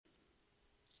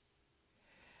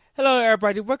Hello,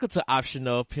 everybody. Welcome to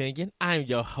Optional Opinion. I'm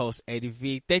your host,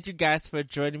 ADV. Thank you guys for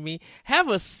joining me. Have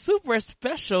a super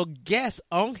special guest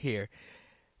on here.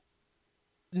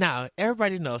 Now,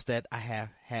 everybody knows that I have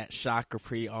had Sean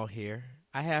Capri on here.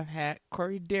 I have had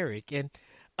Corey Derrick and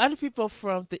other people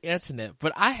from the internet,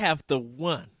 but I have the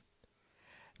one,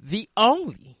 the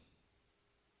only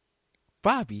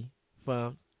Bobby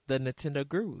from the Nintendo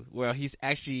Guru. Well, he's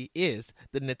actually is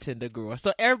the Nintendo Guru.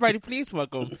 So everybody, please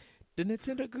welcome the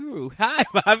Nintendo Guru. Hi,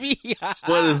 Bobby.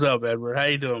 What is up, Edward? How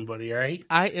you doing, buddy? All right?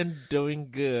 I am doing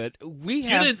good. You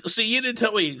didn't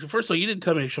tell me. First of all, you didn't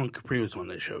tell me Sean Capri was on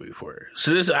this show before.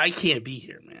 So I can't be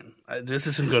here, man. This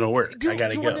isn't going to work. I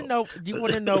gotta go. You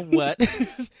want to know what?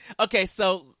 Okay,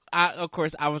 so of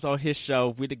course I was on his show,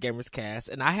 We the Gamers Cast,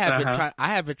 and I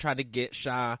have been trying to get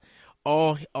Sean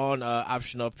on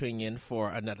Optional Opinion for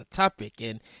another topic,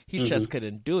 and he just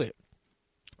couldn't do it.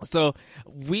 So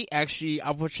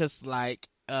I was just like,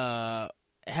 had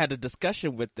a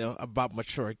discussion with them about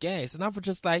mature games. And I was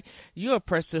just like, you're a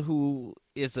person who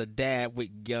is a dad with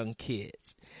young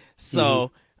kids.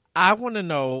 So I want to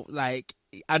know, like,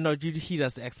 I know he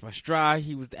does the Xbox Drive.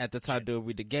 He was at the time doing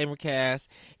with the Gamercast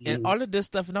and all of this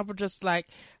stuff. And I was just like,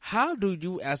 how do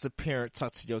you as a parent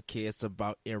talk to your kids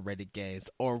about in-ready games?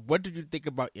 Or what did you think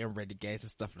about in-ready games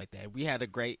and stuff like that? We had a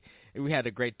great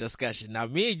discussion. Now,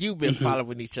 me and you been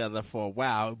following each other for a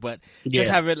while, but just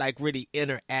haven't like really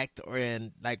interact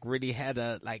and like really had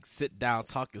to like sit down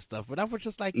talk and stuff. But I was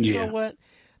just like, you know what?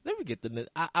 Let me get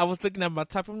I was looking at my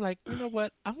top. I'm like, you know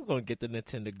what? I'm going to get the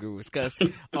Nintendo Gurus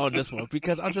on this one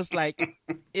because I'm just like,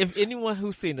 if anyone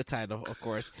who's seen the title, of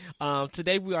course,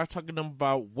 today we are talking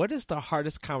about what is the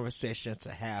hardest conversation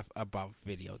to have about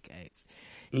video games.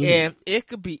 And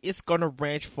it's going to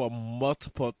range for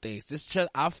multiple things. It's just,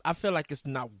 I feel like it's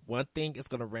not one thing. It's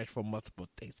going to range for multiple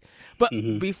things. But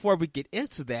before we get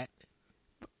into that,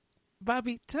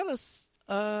 Bobby, tell us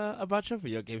about your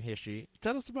video game history.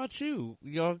 Tell us about you,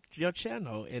 your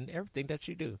channel, and everything that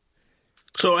you do.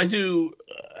 So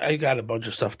I got a bunch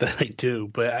of stuff that I do,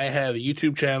 but I have a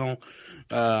YouTube channel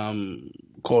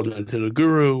called Nintendo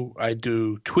Guru. I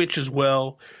do Twitch as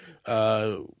well.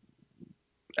 I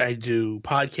do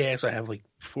podcasts. I have like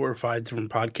 4 or 5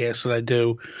 different podcasts that I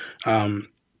do. But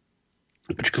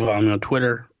you can follow me on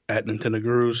Twitter at Nintendo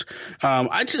Gurus.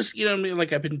 I just, you know what I mean?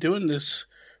 Like, I've been doing this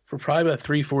for probably about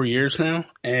 3-4 years now,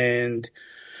 and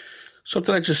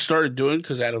something I just started doing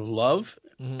because out of love,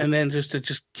 and then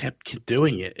just kept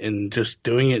doing it and just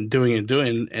doing it and doing it and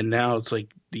doing it, and now it's like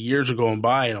the years are going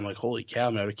by, and I'm like, holy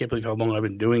cow, man, I can't believe how long I've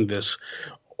been doing this,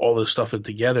 all this stuff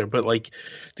together. But like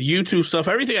the YouTube stuff,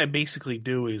 everything I basically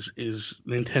do is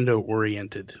Nintendo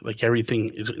oriented. Like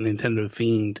everything is Nintendo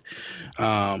themed.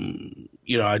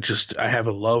 You know, I have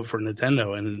a love for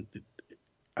Nintendo, and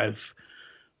I've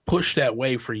pushed that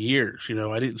way for years. You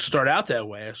know, I didn't start out that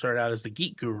way. I started out as the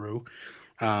Geek Guru,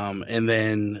 and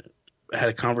then I had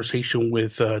a conversation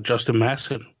with Justin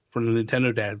Masson from the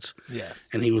Nintendo Dads. Yes.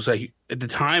 And he was like, at the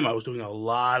time, I was doing a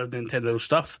lot of Nintendo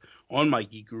stuff on my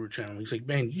Geek Guru channel. He's like,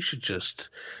 man, you should just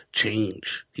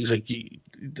change. He's like,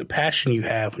 the passion you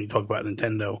have when you talk about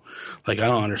Nintendo, like, I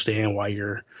don't understand why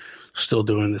you're still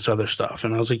doing this other stuff.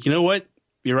 And I was like, you know what?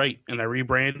 You're right. And I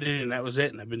rebranded, and that was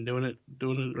it. And I've been doing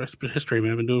the rest of history,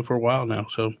 man. I've been doing it for a while now.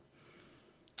 So,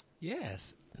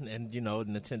 yes. And, you know,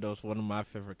 Nintendo is one of my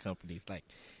favorite companies. Like,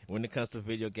 when it comes to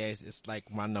video games, it's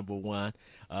like my number one.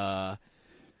 I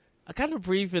kind of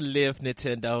breathe and live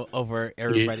Nintendo over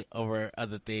everybody, over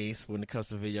other things when it comes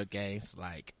to video games.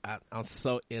 Like, I'm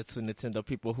so into Nintendo.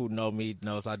 People who know me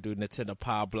knows I do Nintendo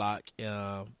Power Block,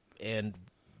 and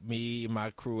me and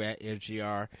my crew at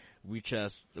MGR, we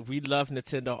love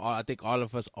Nintendo. I think all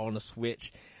of us own a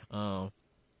Switch. And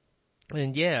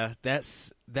yeah,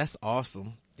 that's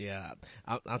awesome. Yeah.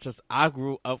 I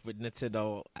grew up with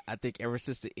Nintendo, I think ever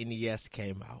since the NES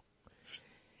came out.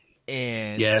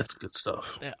 And yeah, it's good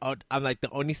stuff. I'm like,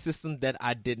 the only system that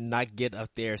I did not get up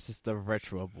there is the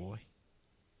Retro Boy.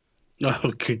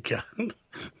 Oh, good God.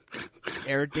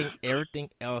 Everything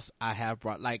else I have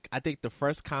brought. Like, I think the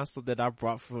first console that I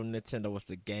brought from Nintendo was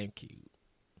the GameCube.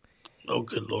 Oh,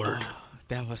 good Lord.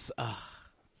 That was,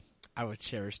 I would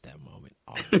cherish that moment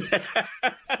always.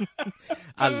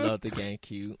 I love the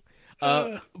GameCube.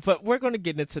 But we're going to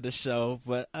get into the show.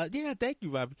 But yeah, thank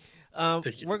you, Bobby.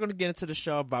 We're going to get into the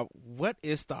show about what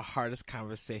is the hardest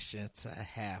conversation to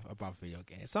have about video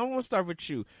games. So I'm going to start with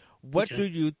you. What do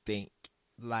you think,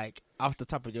 like, off the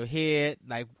top of your head,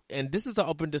 like, and this is an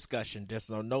open discussion. There's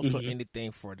no notes or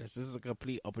anything for this. This is a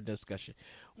complete open discussion.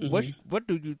 What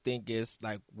do you think is,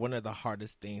 like, one of the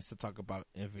hardest things to talk about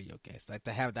in video games, like,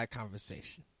 to have that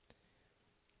conversation?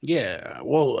 Yeah.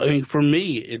 Well, I mean, for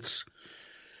me, it's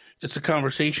a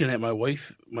conversation that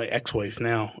my ex-wife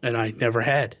now, and I never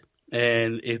had.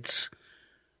 And it's,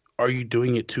 are you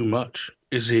doing it too much?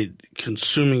 Is it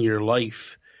consuming your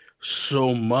life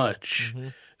so much Mm-hmm.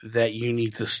 that you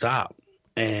need to stop?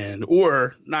 And,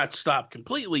 or not stop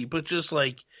completely, but just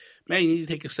like, man, you need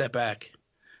to take a step back,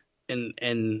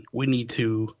 and we need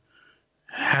to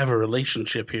have a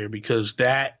relationship here, because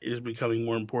that is becoming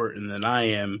more important than I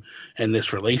am in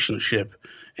this relationship.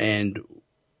 And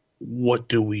what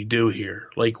do we do here?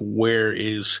 Like, where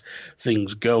is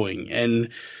things going? And,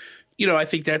 I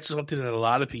think that's something that a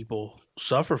lot of people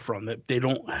suffer from, that they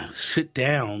don't sit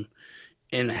down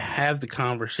and have the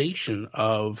conversation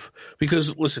of,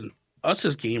 because listen, us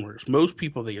as gamers, most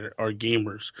people that are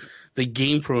gamers, they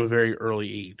game from a very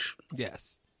early age.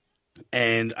 Yes.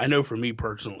 And I know for me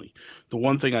personally, the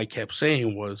one thing I kept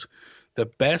saying was the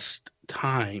best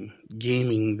time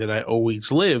gaming that I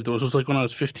always lived was like when I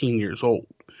was 15 years old.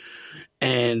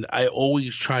 And I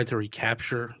always tried to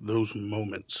recapture those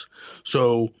moments.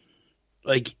 So,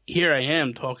 like, here I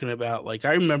am talking about, like,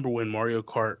 I remember when Mario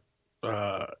Kart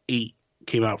 8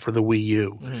 came out for the Wii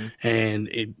U, Mm-hmm. and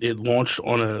it launched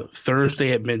on a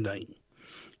Thursday at midnight.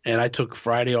 And I took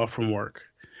Friday off from work.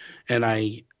 And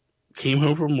I came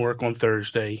home from work on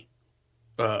Thursday,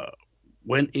 uh,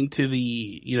 went into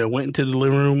the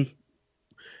living room,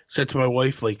 said to my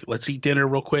wife, like, let's eat dinner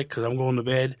real quick because I'm going to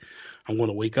bed. I'm going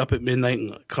to wake up at midnight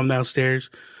and come downstairs.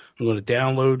 I'm going to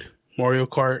download Mario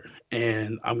Kart,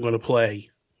 and I'm going to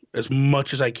play as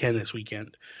much as I can this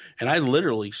weekend. And I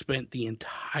literally spent the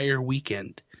entire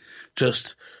weekend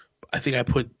just, I think I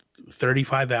put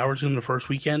 35 hours in the first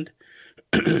weekend.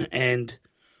 And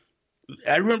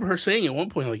I remember her saying at one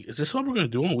point, like, is this what we're going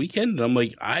to do on a weekend? And I'm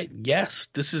like, yes,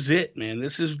 this is it, man.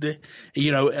 This is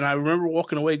and I remember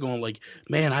walking away going like,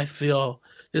 man, I feel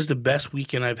this is the best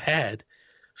weekend I've had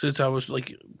since I was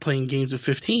like playing games at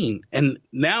 15. And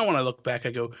now when I look back,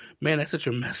 I go, man, that's such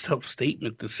a messed up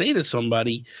statement to say to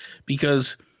somebody,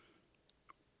 because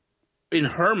in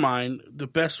her mind, the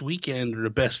best weekend or the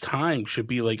best time should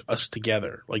be like us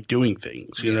together, like doing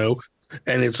things, Yes.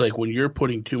 And it's like when you're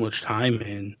putting too much time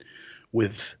in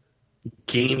with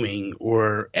gaming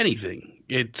or anything,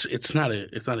 it's not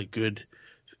a good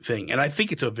thing. And I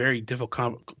think it's a very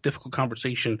difficult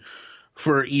conversation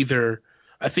for either.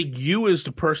 I think you, as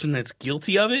the person that's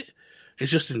guilty of it, is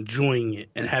just enjoying it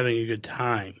and having a good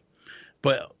time,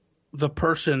 but the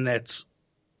person that's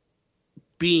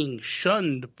being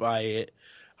shunned by it,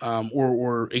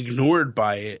 or ignored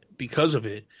by it because of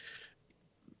it,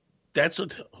 that's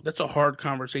a hard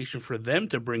conversation for them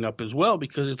to bring up as well,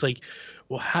 because it's like,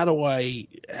 well, how do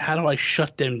I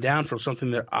shut them down from something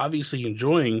they're obviously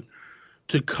enjoying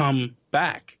to come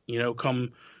back,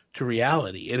 come to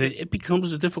reality, and it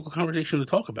becomes a difficult conversation to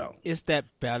talk about. It's that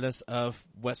balance of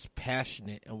what's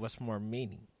passionate and what's more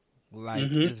meaning. Like,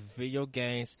 Mm-hmm. it's video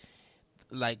games,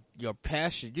 like your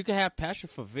passion. You can have passion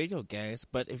for video games,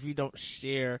 but if you don't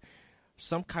share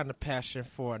some kind of passion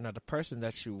for another person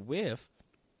that you're with,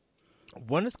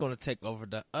 one is going to take over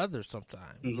the other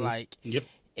sometime. Mm-hmm. Like, Yep.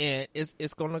 and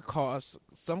it's going to cause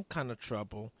some kind of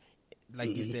trouble, like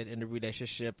you Mm-hmm. said, in the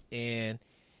relationship, and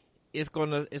it's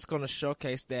gonna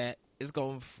showcase that it's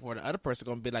going for the other person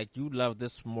going to be like, you love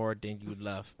this more than you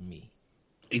love me.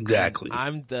 Exactly.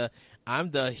 And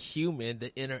I'm the human,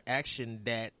 the interaction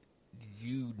that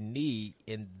you need,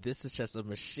 and this is just a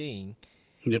machine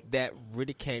Yep. that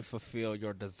really can't fulfill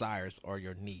your desires or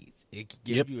your needs. It can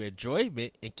give Yep. you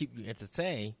enjoyment and keep you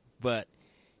entertained, but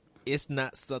it's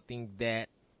not something that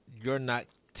you're not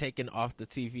taking off the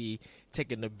TV,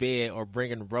 taking the bed, or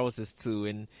bringing roses to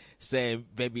and saying,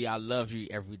 "Baby, I love you"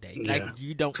 every day. Yeah. Like,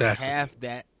 you don't Exactly. have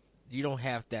that. You don't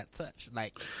have that touch.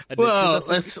 Like, Well,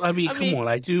 I come on.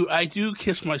 I do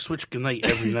kiss my Switch goodnight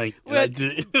every night. And well, I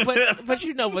do.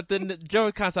 but the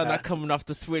Joey console not coming off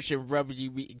the Switch and rubbing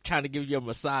you, trying to give you a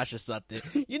massage or something.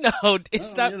 It's not.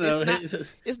 It's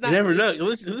not. You never know.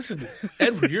 Listen,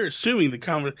 Edward, you're assuming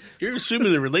you're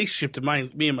assuming the relationship to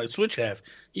me and my Switch have.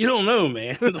 You don't know,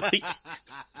 man. Like,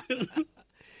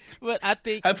 but I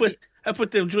think I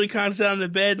put them Joy-Cons down in the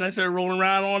bed and I started rolling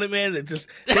around on it, man. It just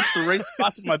hits the right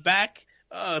spots in my back.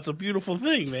 Oh, it's a beautiful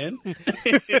thing, man.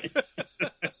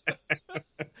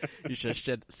 you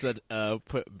should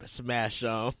put Smash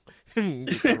on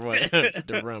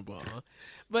the Rumble on.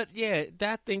 But yeah,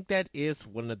 I think that is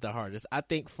one of the hardest. I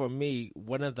think for me,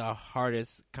 one of the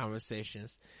hardest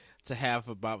conversations to have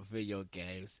about video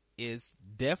games is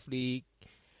definitely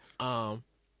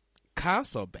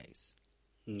console based.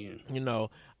 Yeah.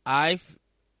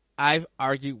 I've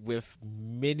argued with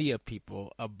many of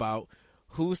people about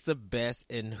who's the best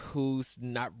and who's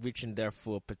not reaching their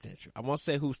full potential. I won't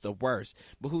say who's the worst,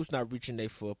 but who's not reaching their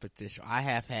full potential. I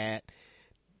have had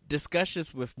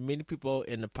discussions with many people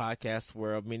in the podcast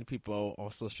world, many people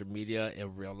on social media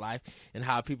in real life, and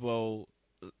how people,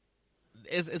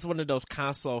 it's one of those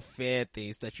console fan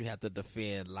things that you have to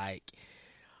defend, like,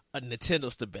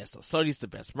 Nintendo's the best, or Sony's the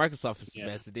best, Microsoft is the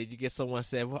best, and then you get someone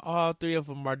saying, well, all three of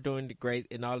them are doing the great,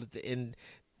 and all of the, and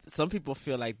some people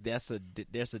feel like there's a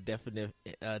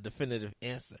definitive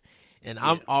answer, and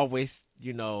I'm always,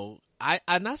 I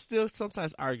still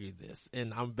sometimes argue this,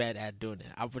 and I'm bad at doing it.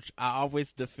 I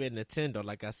always defend Nintendo,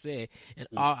 like I said, and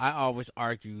I always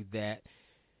argue that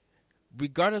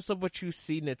regardless of what you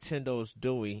see Nintendo's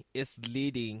doing, it's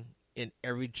leading in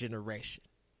every generation.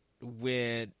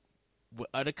 When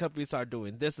other companies are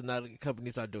doing this and other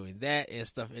companies are doing that and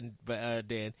stuff, but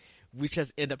then we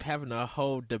just end up having a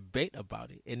whole debate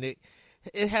about it, and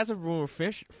it hasn't ruined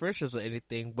friendships or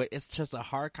anything, but it's just a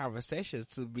hard conversation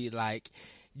to be like,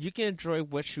 you can enjoy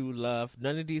what you love.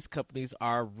 None of these companies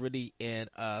are really in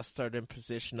a certain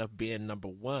position of being number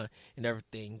one and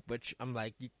everything, but I'm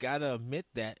like, you gotta admit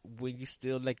that when you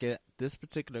still look at this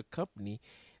particular company,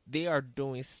 they are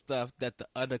doing stuff that the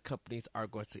other companies are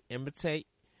going to imitate,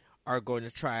 are going to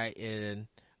try and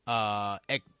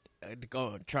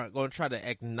going to try to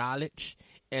acknowledge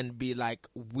and be like,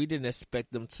 we didn't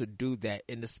expect them to do that,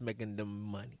 and it's making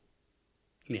them money.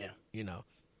 Yeah,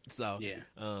 So yeah.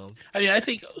 I mean, I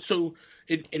think so.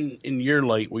 In your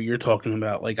light, what you're talking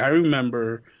about, like, I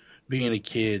remember being a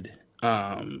kid,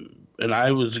 and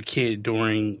I was a kid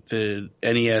during the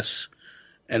NES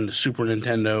and the Super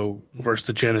Nintendo versus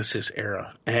the Genesis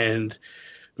era, and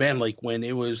man, like when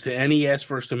it was the NES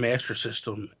versus the Master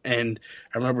System, and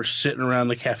I remember sitting around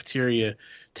the cafeteria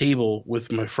table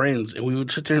with my friends, and we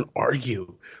would sit there and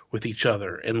argue with each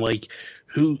other, and like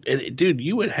dude,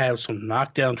 you would have some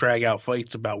knockdown, drag out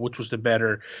fights about which was the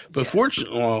better. But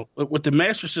fortunately, with the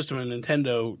Master System and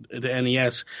Nintendo, the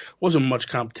NES wasn't much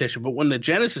competition. But when the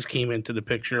Genesis came into the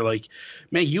picture, like,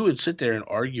 man, you would sit there and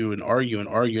argue and argue and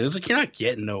argue. It's like you're not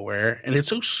getting nowhere, and it's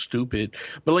so stupid.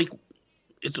 But like,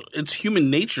 it's human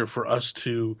nature for us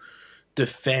to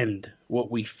defend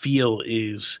what we feel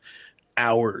is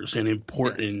ours and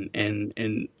important, and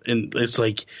it's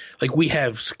like we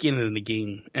have skin in the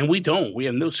game, and we don't. We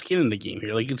have no skin in the game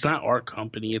here. Like, it's not our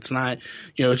company. It's not,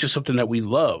 it's just something that we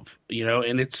love,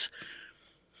 and it's,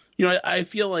 I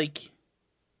feel like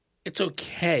it's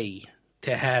okay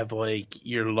to have like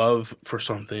your love for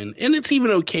something, and it's even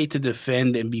okay to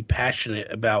defend and be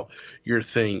passionate about your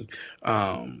thing.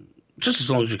 Just as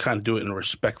long as you kind of do it in a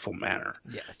respectful manner.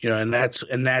 Yes. And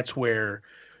that's where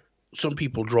some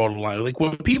people draw the line. Like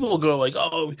when people go like,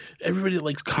 oh, everybody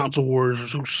likes console wars are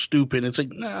so stupid. It's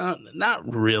like, nah,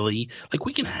 not really. Like,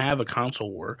 we can have a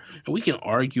console war and we can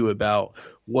argue about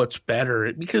what's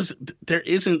better, because there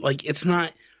isn't, like, it's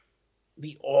not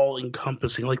the all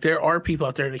encompassing. Like, there are people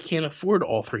out there that can't afford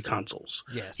all three consoles.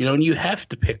 Yes. And you have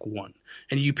to pick one,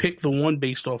 and you pick the one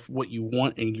based off what you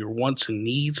want and your wants and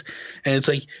needs. And it's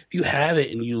like, if you have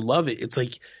it and you love it, it's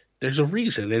like, there's a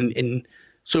reason. And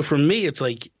so for me, it's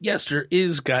like, yes,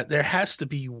 there has to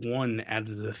be one out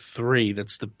of the three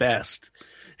that's the best,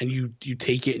 and you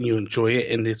take it and you enjoy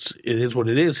it, and it is what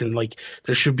it is, and like,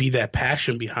 there should be that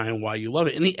passion behind why you love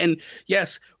it. And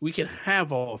yes, we can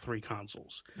have all three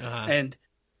consoles,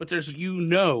 but there's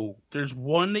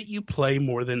one that you play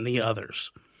more than the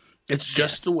others. It's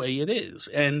just the way it is,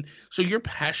 and so you're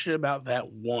passionate about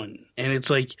that one, and it's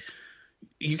like,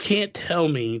 you can't tell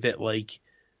me that like,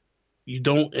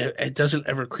 it doesn't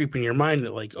ever creep in your mind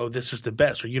that like, oh, this is the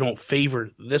best, or you don't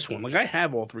favor this one. Like, I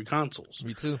have all three consoles.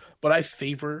 Me too. But I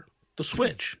favor the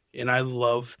Switch, and I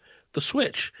love the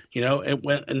Switch,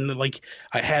 and like,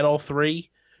 I had all three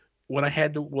when I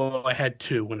had I had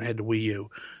two when I had the Wii U.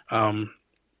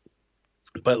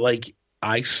 But like,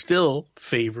 I still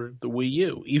favored the Wii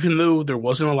U. Even though there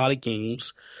wasn't a lot of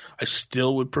games, I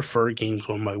still would prefer games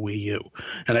on my Wii U.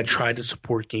 And I tried to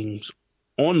support games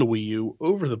on the Wii U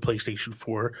over the PlayStation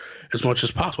 4 as much as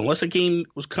possible. Unless a game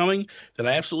was coming that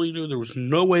I absolutely knew there was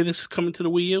no way this is coming to the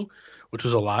Wii U, which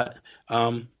was a lot,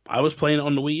 I was playing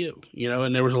on the Wii U,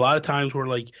 and there was a lot of times where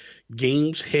like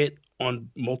games hit on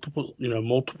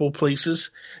multiple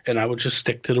places, and I would just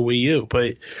stick to the Wii U.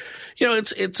 But,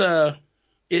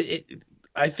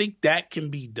 I think that can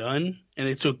be done, and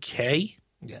it's okay.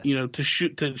 Yes.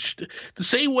 The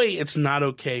same way it's not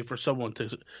okay for someone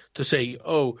to say,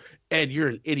 oh, Ed, you're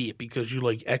an idiot because you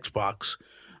like Xbox.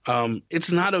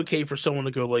 It's not okay for someone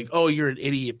to go like, oh, you're an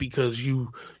idiot because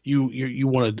you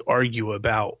want to argue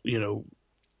about,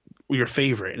 your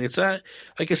favorite. And it's not,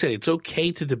 like I said, it's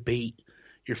okay to debate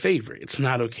your favorite. It's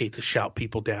not okay to shout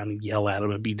people down and yell at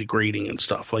them and be degrading and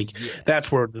stuff. Like,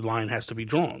 that's where the line has to be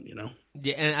drawn, you know?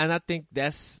 Yeah, and I think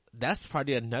that's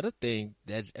probably another thing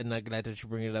that, and I'm glad that you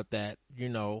bring it up, that, you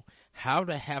know, how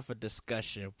to have a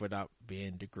discussion without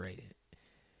being degraded.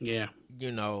 Yeah.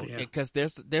 You know, because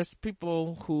there's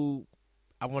people who,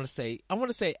 I want to say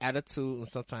attitude and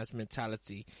sometimes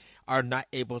mentality are not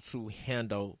able to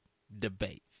handle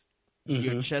debates. Mm-hmm.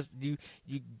 You're just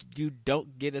you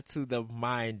don't get it to the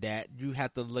mind that you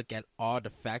have to look at all the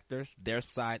factors, their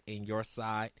side and your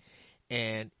side,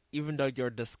 and even though you're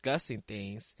discussing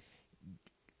things,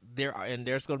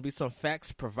 there's going to be some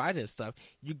facts provided and stuff.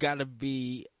 You got to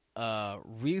be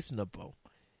reasonable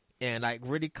and like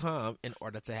really calm in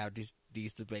order to have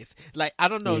these debates. Like, I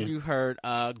don't know if you heard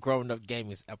Growing Up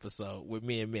Gaming's episode with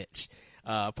me and Mitch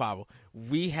Pavel.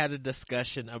 We had a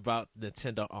discussion about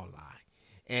Nintendo Online.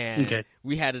 And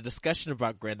we had a discussion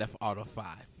about Grand Theft Auto 5.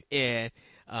 And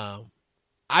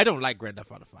I don't like Grand Theft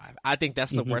Auto 5. I think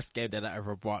that's the worst game that I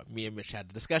ever bought. Me and Mitch had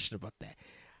a discussion about that.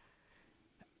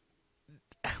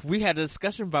 We had a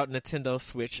discussion about Nintendo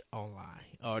Switch Online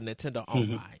or Nintendo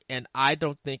Online. And I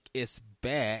don't think it's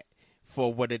bad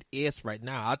for what it is right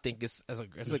now. I think it's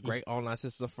a great online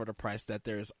system for the price that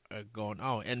there's going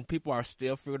on. And people are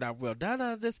still figuring out, well,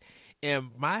 this. And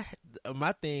my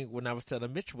thing when I was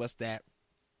telling Mitch was that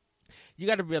you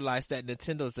got to realize that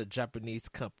Nintendo is a Japanese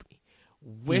company.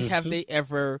 When have they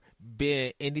ever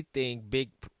been anything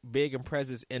big and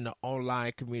presence in the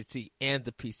online community and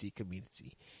the PC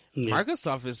community?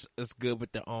 Microsoft is good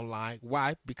with the online.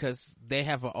 Why? Because they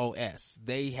have an OS.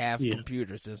 They have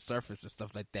computers and Surface and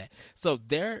stuff like that. So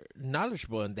they're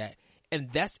knowledgeable in that.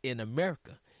 And that's in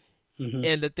America.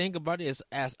 And the thing about it is,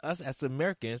 as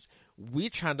Americans, we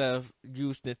try to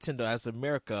use Nintendo as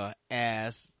America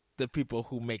as the people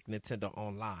who make Nintendo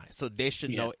Online. So they should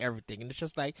know everything. And it's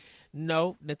just like,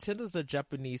 no, Nintendo's a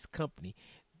Japanese company.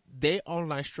 Their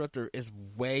online structure is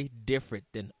way different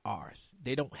than ours.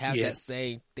 They don't have that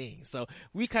same thing. So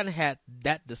we kind of had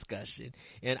that discussion.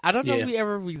 And I don't know if we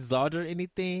ever resolved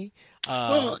anything.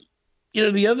 Well, you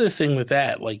know, the other thing with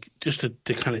that, like, just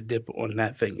to kind of dip on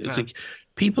that thing, it's like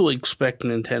people expect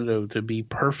Nintendo to be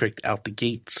perfect out the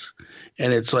gates.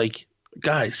 And it's like,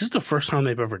 guys, this is the first time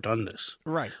they've ever done this.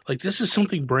 Right. Like, this is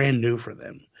something brand new for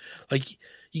them. Like,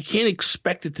 you can't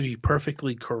expect it to be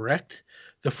perfectly correct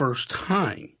the first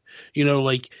time. You know,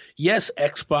 like, yes,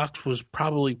 Xbox was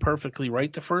probably perfectly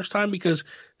right the first time because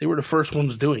they were the first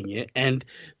ones doing it, and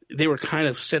they were kind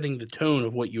of setting the tone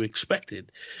of what you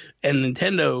expected. And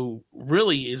Nintendo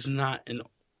really is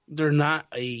they're not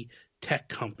a tech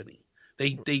company.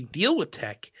 They deal with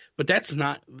tech, but that's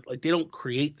not like, they don't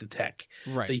create the tech.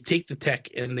 Right. They take the tech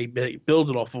and they build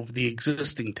it off of the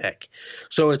existing tech.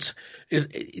 So it's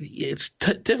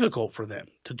difficult for them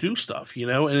to do stuff, you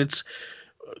know, and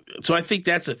so I think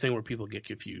that's the thing where people get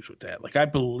confused with that. Like, I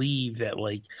believe that,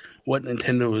 like, what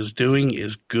Nintendo is doing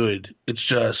is good. It's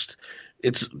just,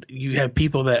 you have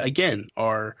people that, again,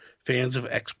 are fans of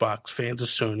Xbox, fans of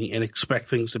Sony, and expect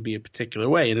things to be a particular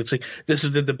way. And it's like, this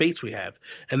is the debates we have.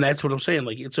 And that's what I'm saying.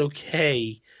 Like, it's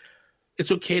okay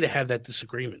to have that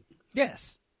disagreement.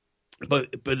 Yes. But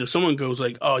if someone goes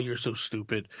like, oh, you're so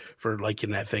stupid for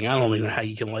liking that thing, I don't even know how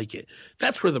you can like it.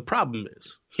 That's where the problem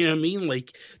is. You know what I mean?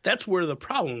 Like, that's where the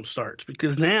problem starts,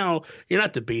 because now you're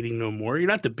not debating no more. You're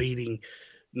not debating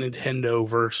Nintendo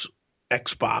versus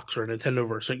Xbox or Nintendo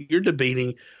versus, you're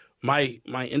debating my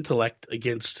intellect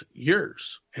against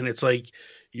yours. And it's like,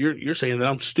 you're saying that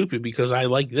I'm stupid because I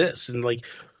like this. And like,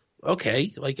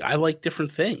 okay, like, I like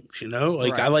different things, you know?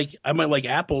 Like, right. I might like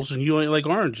apples and you only like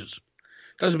oranges.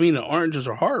 Doesn't mean that oranges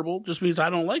are horrible. Just means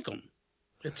I don't like them.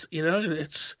 It's, you know,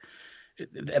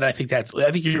 and I think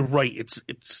you're right.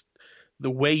 It's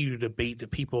the way you debate that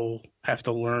people have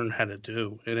to learn how to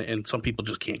do, and some people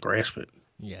just can't grasp it.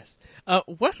 Yes.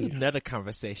 What's another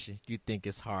conversation you think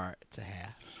is hard to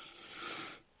have?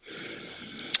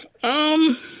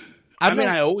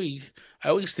 I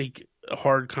always think a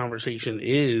hard conversation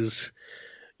is,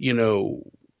 you know,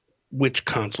 which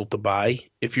console to buy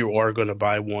if you are going to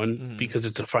buy one, because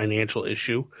it's a financial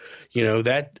issue. You know,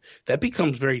 that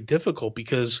becomes very difficult,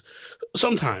 because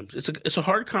sometimes it's a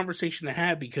hard conversation to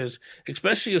have, because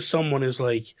especially if someone is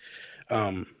like,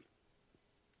 well,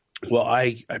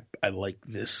 I like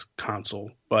this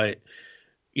console, but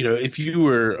you know, if you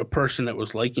were a person that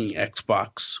was liking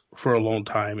Xbox for a long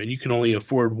time and you can only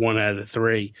afford one out of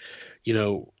three, you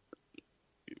know,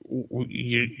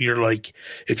 you're like,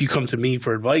 if you come to me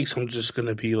for advice, I'm just going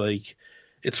to be like,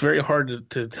 it's very hard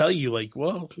to tell you, like,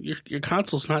 well, your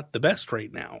console's not the best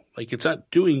right now. Like, it's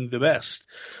not doing the best.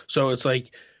 So it's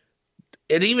like,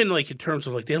 and even like in terms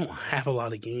of like they don't have a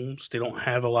lot of games, they don't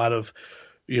have a lot of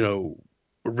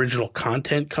original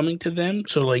content coming to them.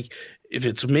 So like if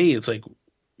it's me, it's like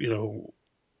you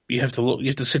have to look, you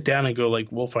have to sit down and go like,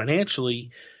 well,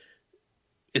 financially,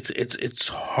 it's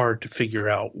hard to figure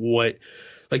out what.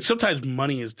 Like sometimes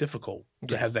money is difficult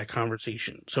to have that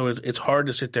conversation. So it's hard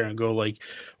to sit there and go like,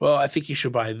 well, I think you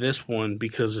should buy this one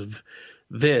because of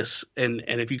this. And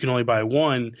if you can only buy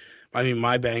one, I mean,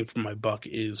 my bang for my buck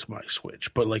is my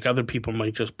Switch. But like other people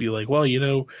might just be like, well,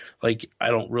 like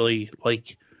I don't really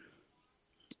like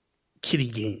kiddie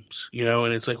games,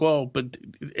 and it's like, well,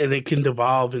 and it can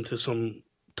devolve into some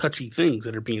touchy things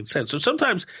that are being said. So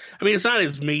sometimes, I mean, it's not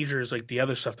as major as like the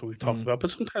other stuff that we've talked about,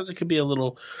 but sometimes it can be a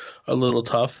little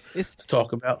tough to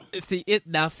talk about. See,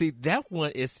 that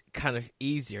one is kind of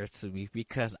easier to me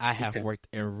because I have worked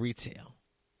in retail.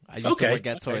 I used to work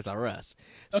at Toys R Us.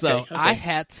 So I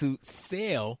had to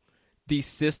sell these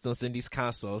systems and these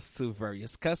consoles to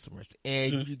various customers.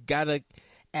 And you got to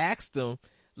ask them,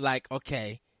 like,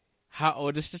 okay, how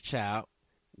old is the child?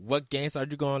 What games are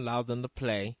you going to allow them to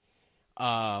play?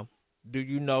 Do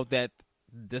you know that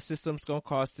the system's going to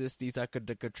cost this? These are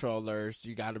the controllers.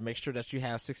 You got to make sure that you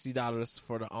have $60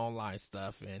 for the online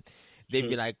stuff. And they'd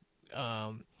be like,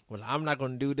 well, I'm not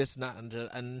going to do this.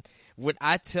 And when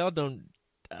I tell them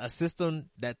a system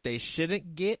that they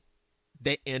shouldn't get,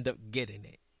 they end up getting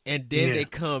it. And then they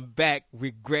come back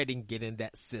regretting getting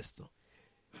that system.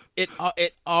 It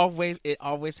always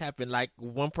happened. Like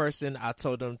one person, I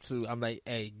told them I'm like,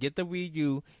 hey, get the Wii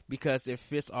U because it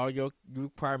fits all your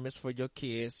requirements for your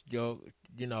kids. If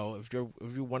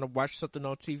you want to watch something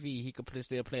on TV, he could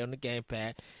still play on the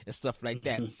gamepad and stuff like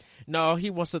that. No, he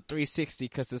wants a 360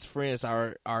 because his friends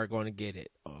are going to get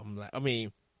it. I'm like,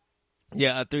 a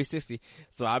 360.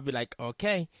 So I'll be like,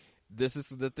 okay, this is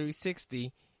the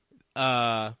 360.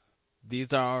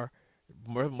 These are.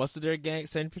 Most of their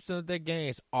games, 70% of their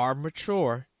games are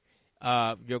mature.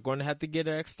 You're going to have to get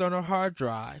an external hard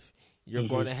drive. You're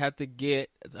going to have to get,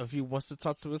 if he wants to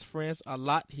talk to his friends a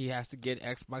lot, he has to get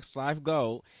Xbox Live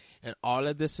Gold and all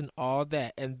of this and all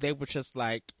that. And they were just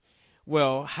like,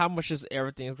 well, how much is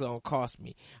everything going to cost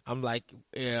me? I'm like,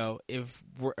 if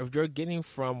you're getting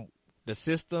from the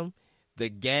system, the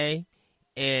game,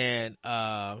 and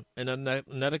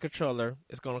another controller,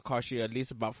 it's gonna cost you at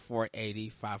least about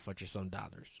 $480, $500 some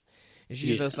dollars. And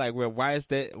she's just like, well, why is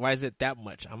it that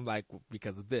much? I'm like,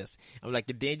 because of this. I'm like,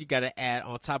 and then you gotta add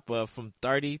on top of from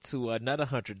 $30 to another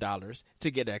 $100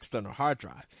 to get an external hard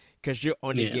drive because you're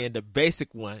only getting the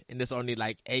basic one, and it's only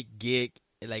like 8 gig,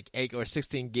 like 8 or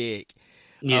 16 gig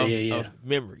of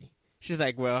memory. She's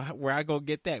like, well, where I go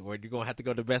get that? Well, you're gonna have to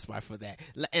go to Best Buy for that.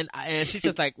 And she's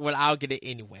just like, well, I'll get it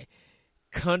anyway.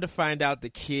 Come to find out, the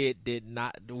kid did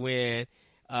not win.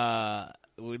 When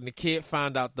the kid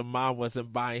found out the mom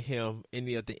wasn't buying him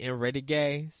any of the M-rated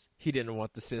games, he didn't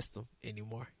want the system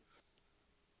anymore.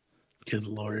 Good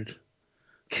Lord.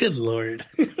 And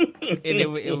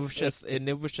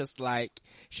it was just like,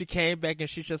 she came back and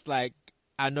she's just like,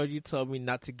 I know you told me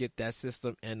not to get that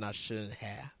system and I shouldn't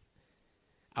have.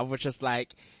 I was just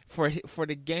like, for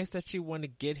the games that you want to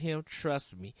get him,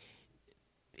 trust me.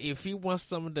 If he wants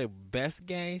some of the best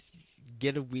games,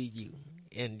 get a Wii U,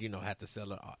 and have to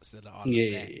sell it all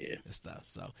and stuff.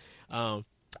 So, I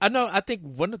think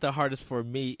one of the hardest for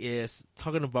me is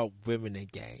talking about women in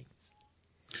games.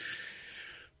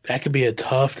 That could be a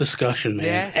tough discussion,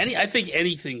 man. I think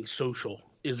anything social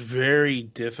is very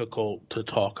difficult to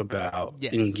talk about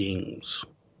in games.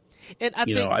 And I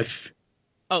think, go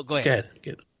ahead. Go ahead.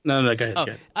 No, go ahead. Go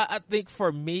ahead. I think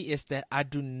for me, it's that I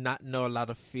do not know a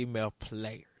lot of female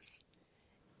players.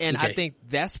 And I think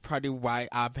that's probably why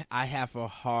I have a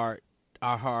hard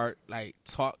like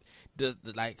talk,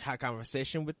 like high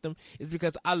conversation with them, is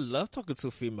because I love talking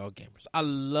to female gamers. I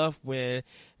love when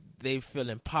they feel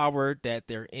empowered, that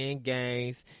they're in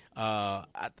games.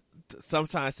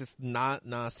 Sometimes it's not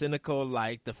non-cynical,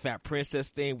 like the Fat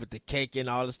Princess thing with the cake and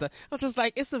all this stuff. I'm just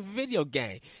like, it's a video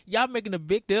game. Y'all making a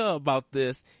big deal about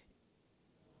this,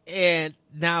 and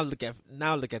now look at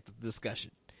the discussion.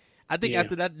 I think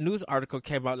after that news article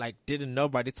came out, like, didn't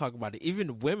nobody talk about it.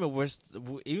 Even women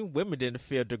didn't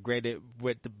feel degraded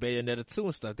with the Bayonetta 2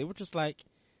 and stuff. They were just like,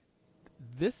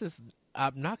 this is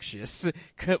obnoxious,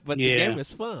 but the game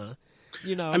is fun.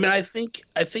 I mean, I think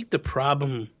the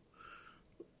problem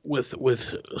with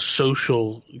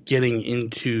social getting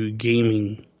into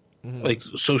gaming, like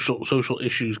social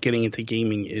issues getting into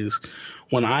gaming, is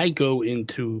when I go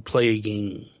into play a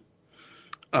game,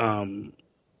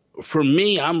 for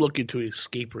me, I'm looking to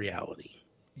escape reality.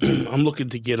 I'm looking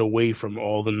to get away from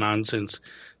all the nonsense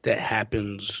that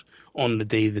happens on the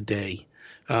day-to-day.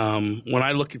 When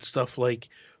I look at stuff like,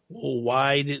 well,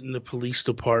 why didn't the police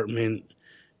department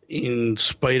in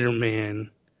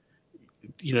Spider-Man,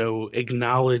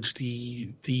 acknowledge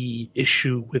the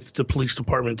issue with the police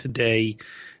department today,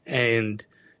 and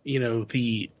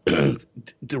the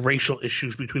the racial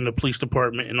issues between the police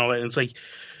department and all that? And it's like,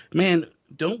 man,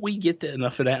 don't we get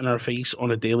enough of that in our face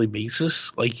on a daily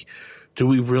basis? Like, do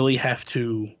we really have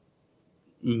to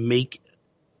make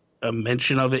a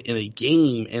mention of it in a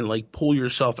game and like pull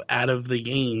yourself out of the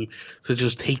game to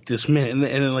just take this minute? And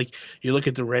then like you look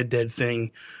at the Red Dead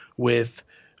thing with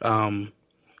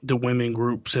the women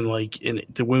groups and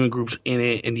the women groups in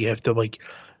it, and you have to like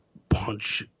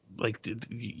punch, like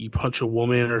you punch a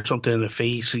woman or something in the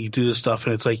face, and you do this stuff,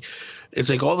 and it's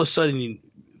like all of a sudden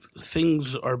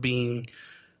things are being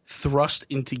thrust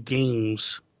into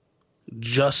games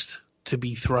just to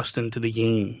be thrust into the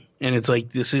game, and it's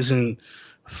like this isn't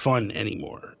fun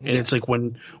anymore. And It's like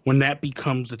when that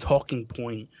becomes the talking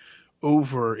point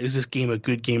over, is this game a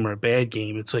good game or a bad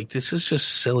game? It's like, this is just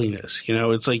silliness,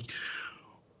 It's like,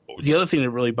 the other thing that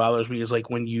really bothers me is like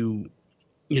when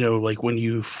when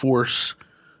you force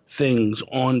things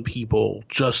on people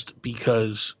just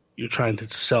because you're trying to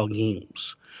sell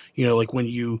games. Like when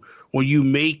you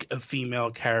make a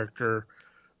female character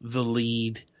the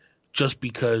lead just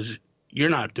because you're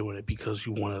not doing it because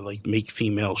you want to like make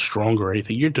females stronger or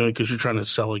anything. You're doing it because you're trying to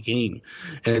sell a game.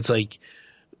 And it's like,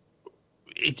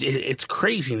 it's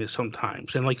craziness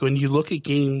sometimes. And like when you look at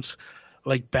games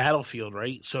like Battlefield,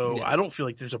 right? So yes. I don't feel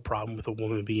like there's a problem with a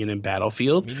woman being in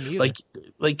Battlefield. Me neither.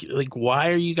 Like why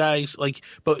are you guys like?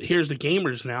 But here's the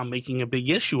gamers now making a big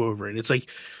issue over it. It's like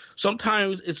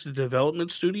sometimes it's the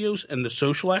development studios and the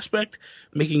social aspect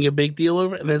making a big deal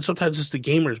over it, and then sometimes it's the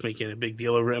gamers making a big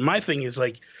deal over it. And my thing is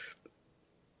like,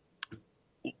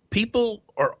 the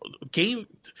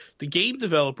game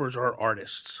developers are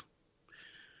artists.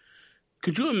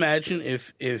 Could you imagine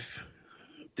if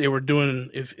they were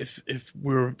doing, if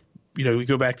we were, we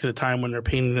go back to the time when they're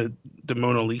painting the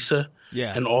Mona Lisa,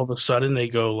 and all of a sudden they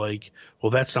go like, well,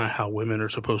 that's not how women are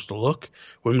supposed to look.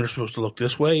 Women are supposed to look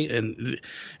this way, and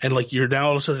like you're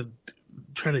now all of a sudden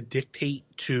trying to dictate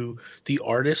to the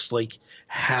artist like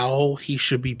how he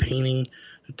should be painting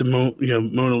the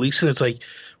Mona Lisa. And it's like,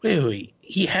 wait,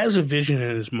 he has a vision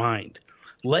in his mind.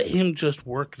 Let him just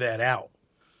work that out,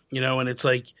 And it's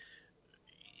like,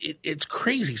 it's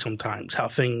crazy sometimes how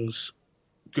things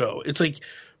go. It's like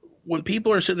when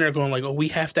people are sitting there going like, oh, we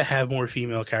have to have more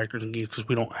female characters in games because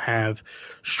we don't have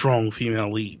strong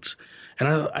female leads. And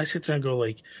I sit there and go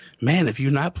like, man, have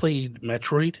you not played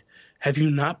Metroid? Have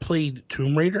you not played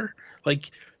Tomb Raider?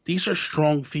 Like, these are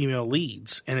strong female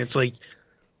leads. And it's like,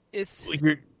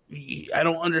 I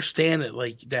don't understand it.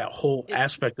 Like that whole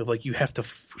aspect of like, you have to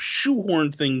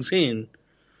shoehorn things in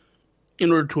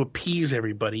order to appease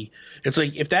everybody. It's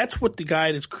like, if that's what the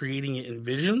guy that's creating it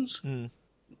envisions,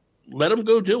 let him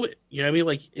go do it. You know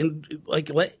what I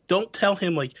mean? Don't tell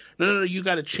him like, no, you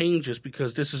got to change this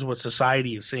because this is what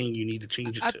society is saying you need to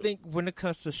change it I to. think when it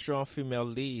comes to strong female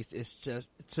leads, it's just,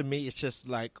 to me, it's just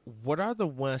like, what are the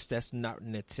ones that's not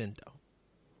Nintendo?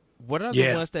 What are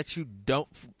the ones that you don't?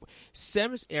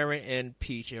 Samus Aran and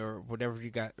Peach, or whatever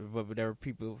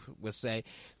people would say,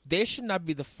 they should not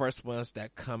be the first ones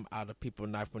that come out of people's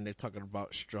knife when they're talking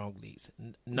about strong leads.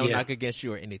 No knock against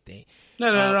you or anything.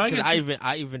 No. Because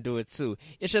I even do it too.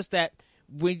 It's just that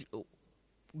when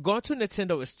going to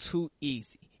Nintendo is too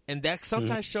easy, and that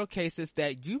sometimes showcases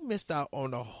that you missed out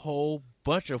on a whole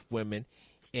bunch of women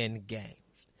in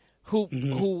games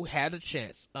who had a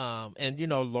chance. And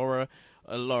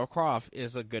Lara Croft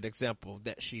is a good example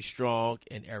that she's strong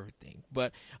and everything.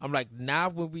 But I'm like, now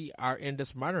when we are in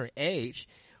this modern age,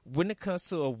 when it comes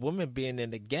to a woman being in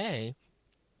the game,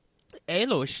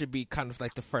 Aloy should be kind of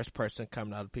like the first person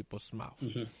coming out of people's mouth.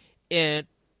 And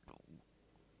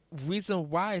reason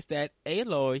why is that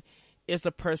Aloy is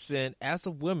a person, as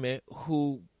a woman,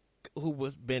 who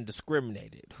was been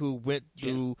discriminated, who went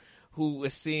through, who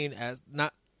is seen as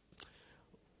not,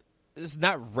 it's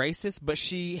not racist, but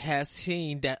she has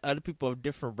seen that other people of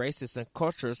different races and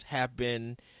cultures have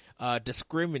been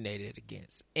discriminated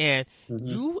against. And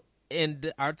you, in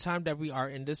our time that we are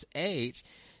in this age,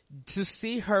 to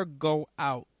see her go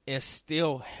out and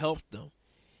still help them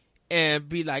and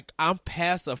be like, I'm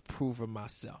past of proving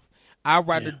myself. I'd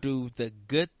rather do the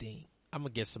good thing. I'm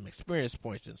gonna get some experience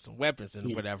points and some weapons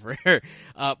and whatever. But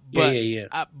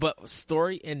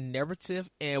story and narrative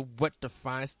and what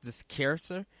defines this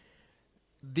character,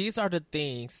 these are the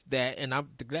things that, and I'm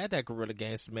glad that Guerrilla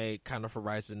Games made Kind of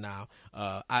Horizon now.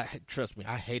 Trust me,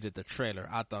 I hated the trailer.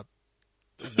 I thought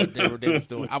what they was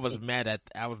doing. I was mad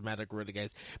at Guerrilla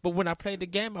Games. But when I played the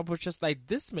game, I was just like,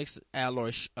 this makes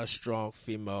Aloy a strong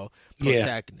female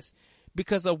protagonist.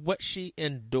 Because of what she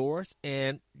endures,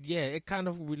 and it kind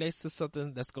of relates to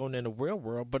something that's going in the real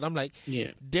world. But I'm like,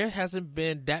 there hasn't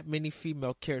been that many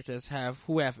female characters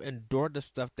who have endured the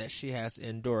stuff that she has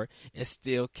endured and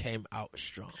still came out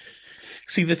strong.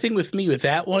 See, the thing with me with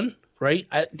that one, right?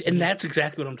 And that's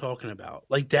exactly what I'm talking about.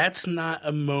 Like, that's not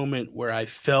a moment where I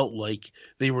felt like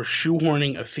they were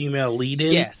shoehorning a female lead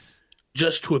in. Yes.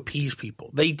 Just to appease people.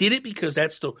 They did it because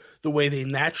that's the way they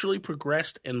naturally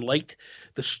progressed and liked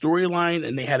the storyline,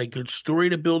 and they had a good story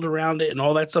to build around it and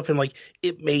all that stuff, and like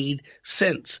it made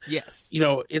sense. Yes.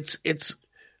 It's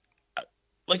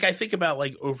like I think about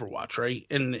like Overwatch, right?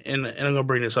 And I'm gonna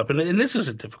bring this up, and this is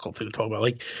a difficult thing to talk about.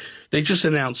 Like they just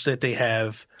announced that they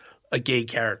have a gay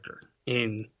character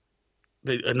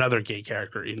another gay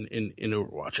character in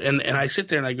Overwatch. And I sit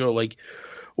there and I go like,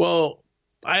 well,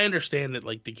 I understand that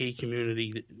like the gay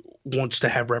community wants to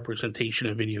have representation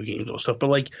in video games and stuff, but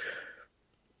like,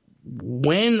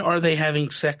 when are they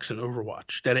having sex in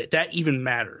Overwatch that even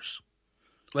matters?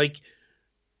 Like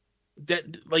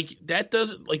that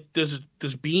doesn't like does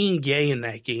being gay in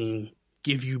that game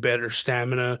give you better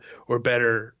stamina or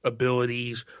better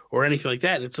abilities or anything like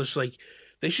that? And it's just like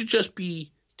they should just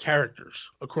be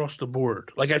characters across the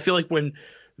board. Like I feel like when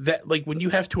you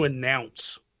have to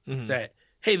announce that,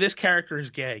 hey, this character is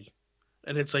gay.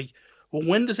 And it's like, well,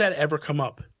 when does that ever come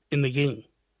up in the game?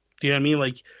 Do you know what I mean?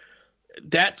 Like,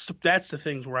 that's the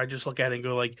things where I just look at it and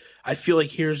go, like, I feel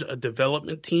like here's a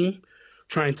development team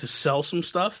trying to sell some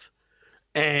stuff,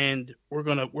 and we're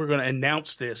gonna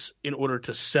announce this in order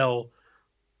to sell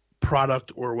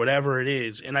product or whatever it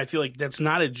is. And I feel like that's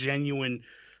not a genuine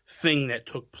thing that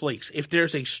took place. If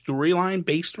there's a storyline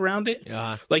based around it,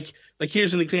 like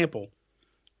here's an example.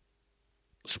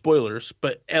 Spoilers,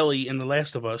 but Ellie in The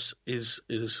Last of Us is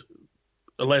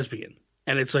a lesbian,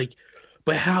 and it's like,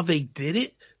 but how they did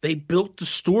it, they built the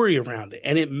story around it,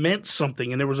 and it meant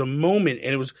something, and there was a moment,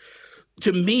 and it was,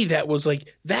 to me, that was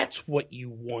like, that's what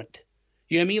you want.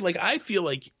 You know what I mean? Like I feel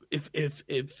like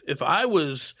if I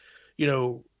was,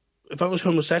 if I was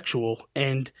homosexual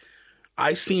and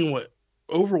I seen what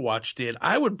Overwatch did,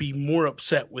 I would be more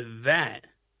upset with that,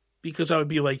 because I would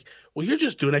be like, well, you're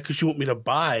just doing that because you want me to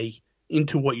buy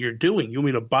into what you're doing. You want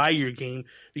me to buy your game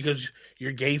because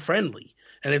you're gay friendly.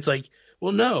 And it's like,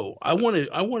 well, no, I want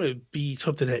to be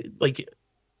something that, like,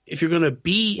 if you're going to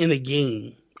be in a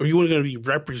game or you're going to be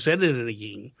represented in a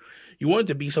game, you want it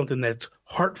to be something that's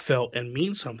heartfelt and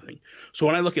means something. So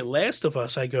when I look at Last of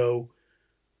Us, I go,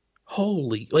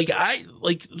 holy,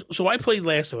 so I played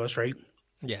Last of Us, right?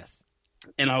 Yes.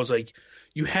 And I was like,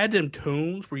 you had them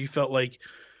tones where you felt like,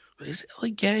 is Ellie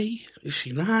gay? Is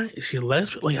she not? Is she a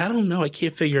lesbian? Like, I don't know. I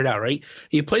can't figure it out, right? And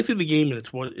you play through the game and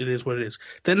it's what it is.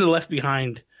 Then the Left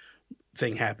Behind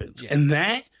thing happens. Yes. And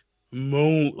that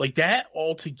like that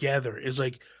all together is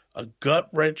like a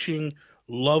gut-wrenching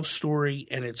love story.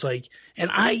 And it's like, and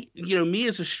I, me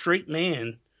as a straight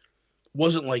man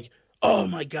wasn't like, oh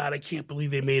my God, I can't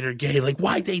believe they made her gay. Like,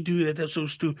 why'd they do that? That's so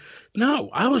stupid. No,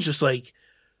 I was just like,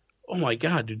 oh my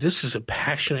God, dude, this is a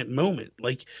passionate moment.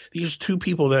 Like, these two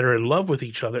people that are in love with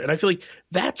each other. And I feel like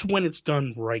that's when it's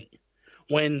done right.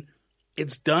 When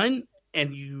it's done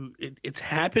and it's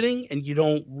happening and you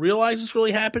don't realize it's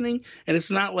really happening. And it's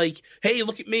not like, hey,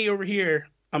 look at me over here.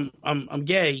 I'm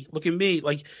gay. Look at me.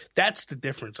 Like, that's the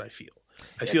difference, I feel.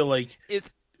 I feel like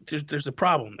there's a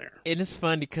problem there. And it's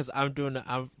funny because I'm going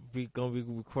to be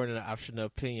recording an optional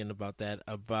opinion about that,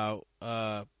 about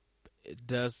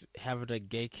does having a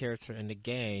gay character in the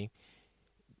game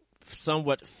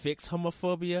somewhat fix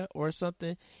homophobia or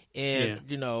something? And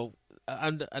the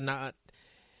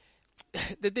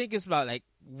thing is about, like,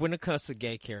 when it comes to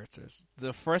gay characters,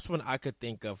 the first one I could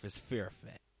think of is Fear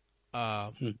Effect.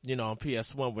 On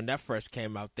PS1 when that first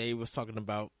came out, they was talking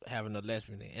about having a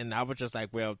lesbian, and I was just like,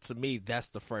 well, to me, that's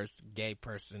the first gay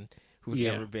person who's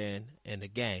ever been in the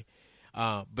game.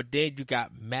 But then you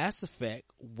got Mass Effect,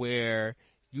 where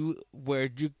you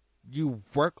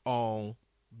work on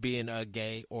being a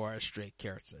gay or a straight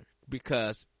character,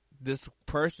 because this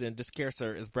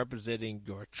character is representing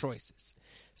your choices.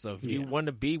 So if you want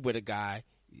to be with a guy,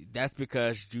 that's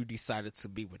because you decided to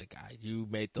be with a guy. You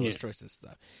made those choices and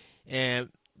stuff. And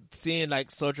seeing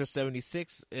like Soldier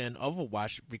 76 in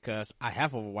Overwatch, because I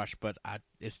have Overwatch, but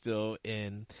it's on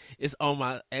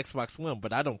my Xbox One,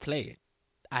 but I don't play it.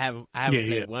 I haven't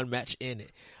played one match in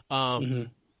it.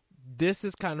 This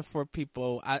is kind of for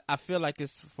people. I feel like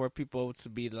it's for people to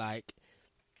be like,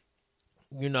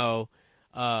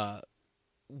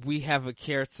 we have a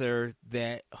character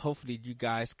that hopefully you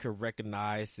guys could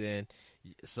recognize, and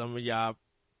some of y'all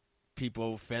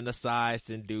people fantasize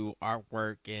and do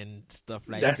artwork and stuff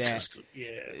like that. Just,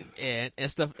 and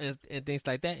stuff and things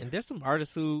like that. And there's some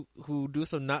artists who do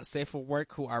some not safe for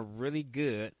work who are really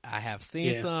good. I have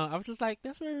seen some. I was just like,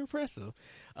 that's very impressive.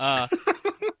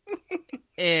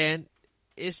 And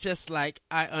it's just like,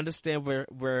 I understand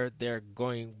where they're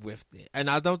going with it, and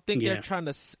I don't think they're trying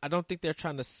to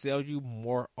sell you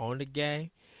more on the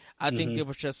game. I think it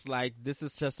was just like, this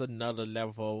is just another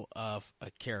level of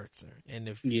a character, and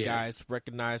if you guys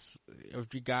recognize,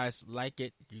 if you guys like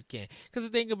it, you can. Because the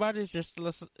thing about it is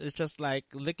it's just like,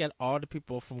 look at all the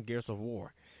people from Gears of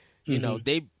War. You know,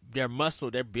 they're muscle,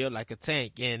 they're built like a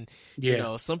tank, and you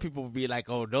know, some people will be like,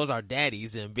 "Oh, those are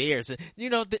daddies and bears," and you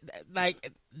know,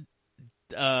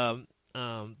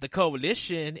 the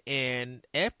Coalition and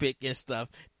Epic and stuff,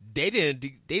 they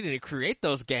didn't create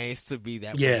those games to be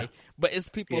that way. But it's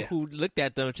people who looked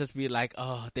at them and just be like,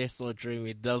 "Oh, they're so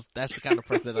dreamy." That's the kind of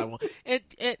person that I want. And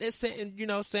you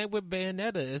know, same with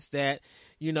Bayonetta, is that,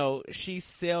 you know, she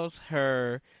sells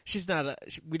her. She's not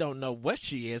we don't know what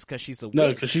she is because she's a witch. No,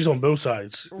 because she's on both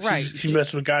sides. Right. She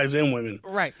messes with guys and women.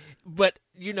 Right. But,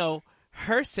 you know,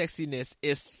 her sexiness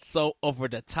is so over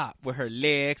the top with her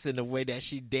legs and the way that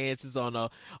she dances on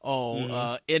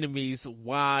enemies'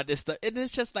 wand and stuff. And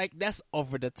it's just like, that's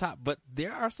over the top. But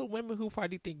there are some women who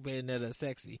probably think Bayonetta is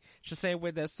sexy. It's the same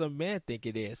way that some men think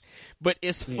it is. But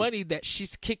it's funny that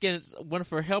she's kicking one of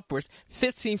her helpers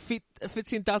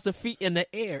 15,000 feet in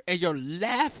the air, and you're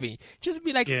laughing. Just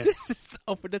be like, this is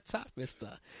over the top and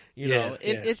stuff. You know,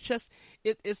 it's just,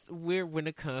 it's weird when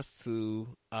it comes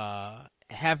to,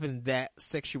 having that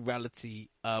sexuality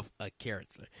of a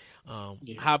character.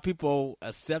 How people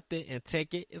accept it and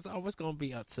take it is always going to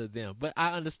be up to them. But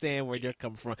I understand where you're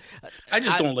coming from. I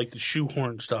just don't like the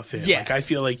shoehorn stuff in. Yes. Like, I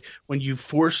feel like when you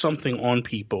force something on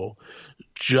people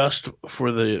just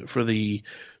for the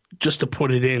just to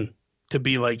put it in, to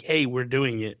be like, hey, we're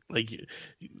doing it, like,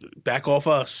 back off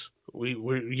us.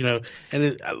 We're you know,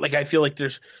 and like, I feel like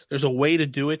there's a way to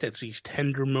do it that's these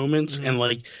tender moments and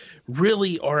like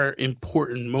really are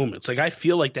important moments. Like, I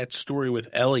feel like that story with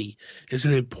Ellie is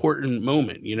an important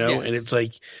moment, you know, and it's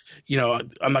like, you know,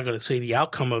 I'm not going to say the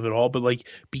outcome of it all, but like,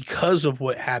 because of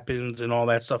what happens and all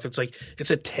that stuff, it's like,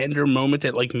 it's a tender moment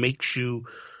that like makes you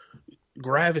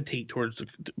gravitate towards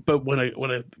but when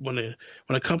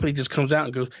a company just comes out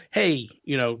and goes, hey,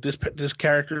 you know, this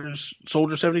character's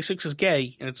Soldier 76 is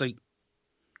gay, and it's like,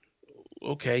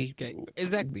 okay,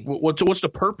 exactly, what's the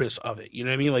purpose of it? You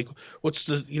know what I mean? Like, what's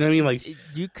the, you know what I mean? Like,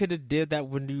 you could have did that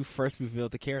when you first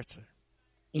revealed the character.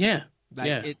 It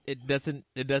doesn't,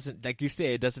 like you said,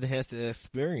 it doesn't enhance the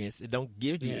experience. It don't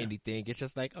give you anything. It's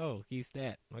just like, oh, he's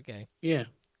that, okay,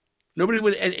 nobody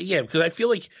would, because I feel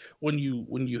like when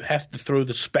you have to throw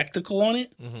the spectacle on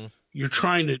it, you're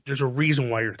trying to. There's a reason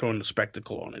why you're throwing the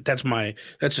spectacle on it. That's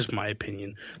just my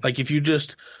opinion. Like, if you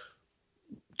just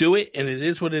do it and it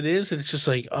is what it is, and it's just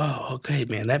like, oh, okay,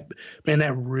 man, that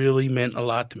really meant a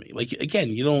lot to me. Like, again,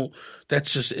 you don't.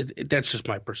 That's just that's just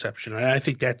my perception, and I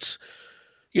think that's,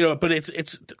 you know. But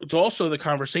it's also the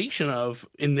conversation of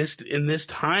in this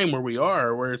time where we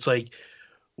are, where it's like,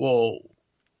 well,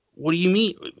 what do you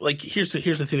mean? Like, here's the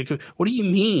thing. What do you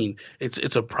mean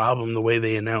it's a problem the way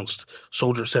they announced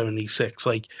Soldier 76?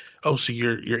 Like, oh, so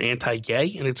you're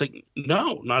anti-gay? And it's like,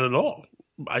 no, not at all.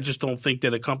 I just don't think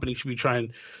that a company should be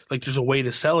trying, like, there's a way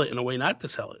to sell it and a way not to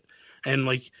sell it. And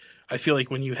like, I feel like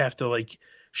when you have to like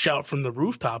shout from the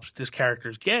rooftops this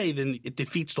character's gay, then it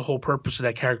defeats the whole purpose of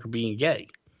that character being gay.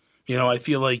 You know, I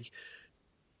feel like,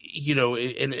 you know,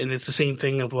 and it's the same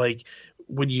thing of like,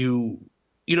 when you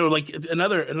know, like,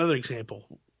 another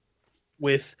example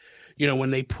with, you know,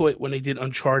 when they did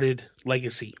Uncharted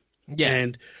Legacy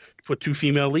and put 2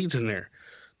 female leads in there,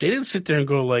 they didn't sit there and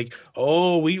go like,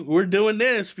 oh, we're doing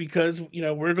this because, you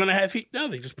know, we're going to have no,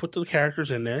 they just put the characters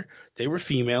in there. They were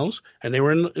females and they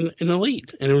were in the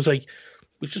lead, and it was like,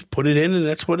 we just put it in, and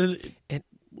that's what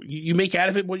you make out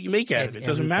of it. What you make out of it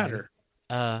doesn't matter.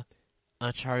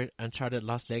 Uncharted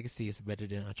Lost Legacy is better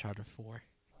than Uncharted 4.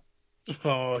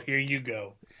 Oh, here you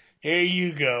go. Here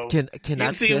you go. Can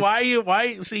I see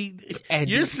say,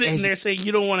 you're sitting there saying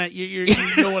you don't want to you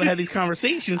don't want to have these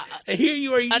conversations, and here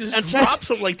you are, you just drop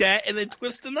something like that and then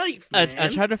twist the knife.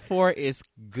 Uncharted 4 is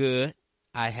good.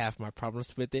 I have my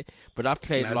problems with it, but I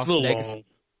played Lost Legacy.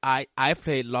 I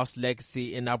played Lost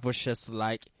Legacy, and I was just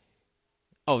like,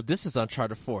 oh, this is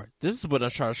Uncharted 4. This is what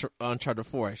Uncharted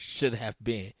 4 should have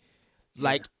been.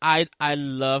 Like, I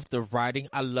love the writing.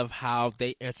 I love how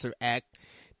they interact.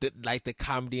 the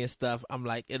comedy and stuff. I'm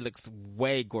like, it looks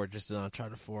way gorgeous than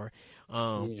Uncharted 4.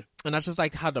 And I just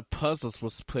like how the puzzles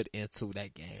was put into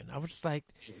that game. I was just like,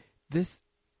 this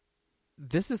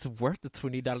is worth the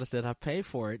 $20 that I paid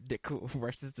for it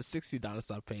versus the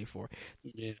 $60 I paid for it.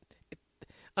 Yeah.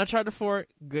 Uncharted 4,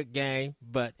 good game,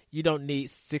 but you don't need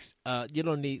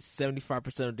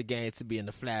 75% of the game to be in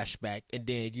the flashback, and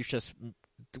then you just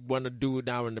want to do it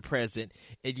now in the present,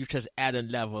 and you just add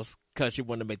in levels because you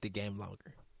want to make the game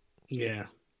longer. Yeah.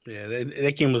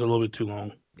 That game was a little bit too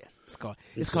long. Yes,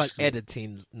 it's called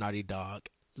editing, Naughty Dog.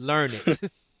 Learn it.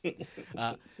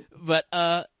 But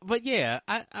yeah,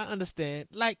 I understand.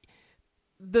 Like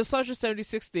the Social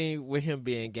 76 thing with him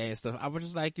being gay and stuff, I was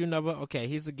just like, you know what? Okay,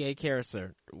 he's a gay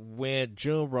character. When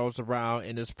June rolls around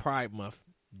in this Pride Month,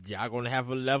 y'all gonna have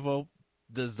a level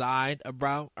designed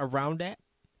around that.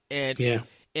 And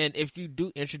if you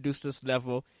do introduce this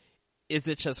level, is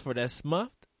it just for this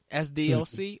month as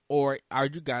DLC, or are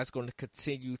you guys going to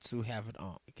continue to have it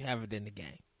in the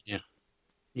game?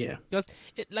 Yeah.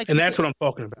 And that's what I'm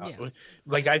talking about. Yeah.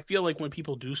 Like, I feel like when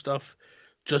people do stuff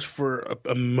just for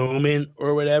a moment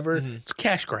or whatever, it's a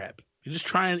cash grab. You're just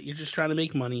trying to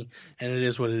make money, and it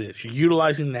is what it is. You're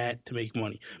utilizing that to make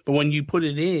money. But when you put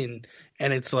it in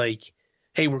and it's like,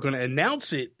 hey, we're going to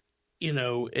announce it,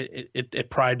 at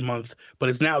Pride Month, but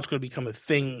it's going to become a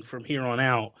thing from here on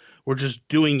out. We're just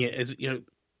doing it as,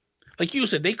 like you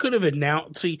said, they could have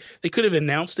announced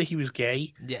that he was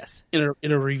gay. Yes. In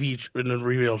a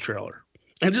reveal trailer,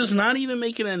 and just not even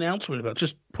make an announcement about it.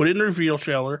 Just put it in a reveal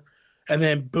trailer, and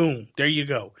then boom, there you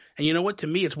go. And you know what? To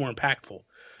me, it's more impactful.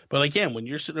 But again, when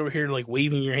you're sitting over here like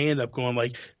waving your hand up, going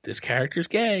like, "This character's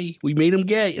gay. We made him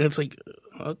gay," and it's like,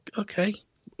 okay,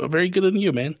 well, very good on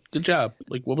you, man. Good job.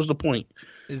 Like, what was the point?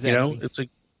 Exactly. It's like.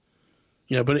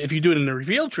 But if you do it in a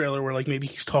reveal trailer where, like, maybe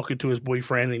he's talking to his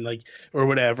boyfriend and, like, or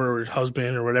whatever, or his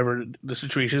husband or whatever the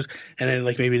situation is, and then,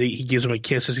 like, maybe he gives him a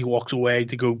kiss as he walks away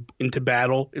to go into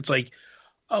battle, it's like,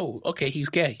 oh, okay, he's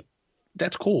gay.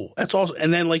 That's cool. That's awesome.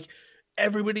 And then, like,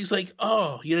 everybody's like,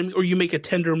 oh, you know what I mean? Or you make a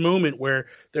tender moment where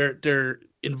they're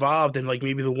involved and, like,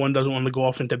 maybe the one doesn't want to go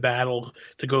off into battle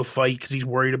to go fight because he's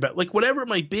worried about, like, whatever it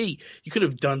might be. You could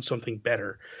have done something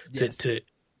better to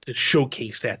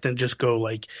showcase that than just go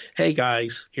like, hey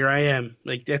guys, here I am.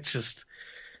 Like, that's just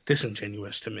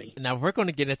disingenuous to me. Now we're going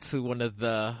to get into one of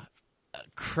the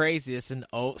craziest and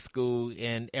old school,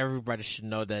 and everybody should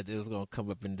know that it was going to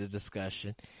come up in the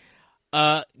discussion.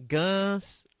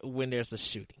 Guns when there's a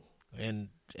shooting in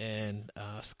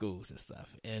schools and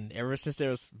stuff. And ever since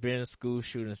there's been school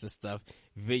shootings and stuff,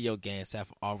 video games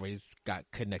have always got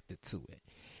connected to it.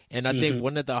 And I think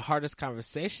one of the hardest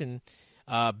conversation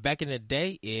back in the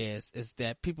day is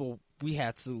that we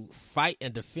had to fight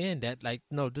and defend that. Like,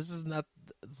 no, this is not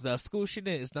the school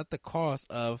shooting is not the cause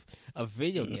of a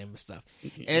video game and stuff.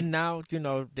 And now,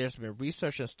 there's been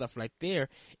research and stuff like there,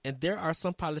 and there are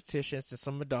some politicians and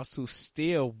some adults who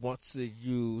still want to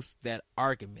use that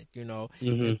argument,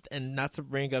 and not to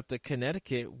bring up the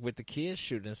Connecticut with the kids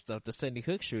shooting stuff, the Sandy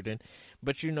Hook shooting,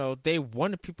 but they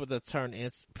wanted people to turn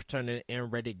in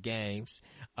M-rated games,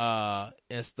 and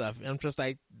stuff. And I'm just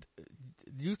like,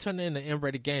 you turn in an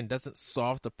M-rated game doesn't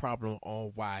solve the problem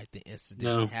on why the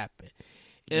incident happened.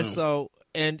 And so,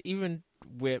 and even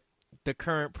with the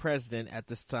current president at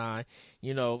this time,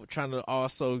 trying to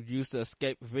also use the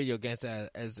video games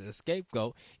as a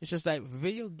scapegoat, it's just like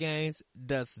video games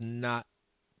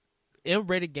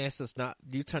M-rated games does not,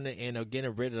 you turn it in or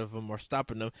getting rid of them or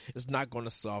stopping them is not going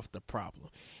to solve the problem.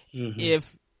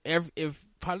 If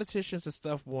politicians and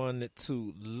stuff wanted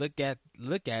to look at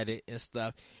it and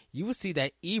stuff, you would see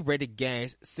that E-rated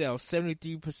games sell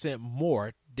 73%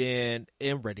 more than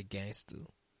M-rated games do.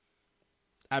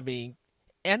 I mean,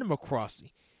 Animal Crossing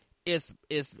is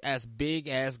as big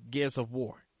as Gears of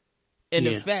War. And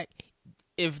in fact,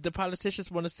 if the politicians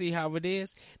want to see how it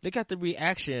is, look at the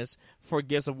reactions for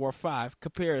Gears of War 5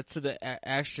 compared to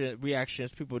the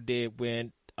reactions people did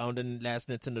when on the last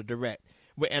Nintendo Direct,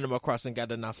 where Animal Crossing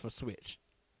got announced for Switch.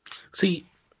 See,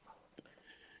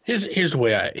 here's the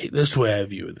way I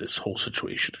view this whole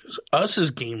situation. Us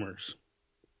as gamers,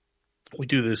 we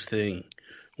do this thing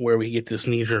where we get this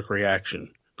knee-jerk reaction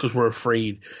because we're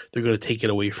afraid they're going to take it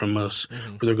away from us,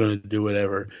 or they're going to do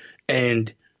whatever.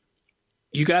 And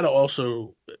you got to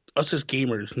also, us as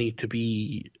gamers need to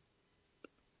be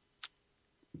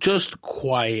just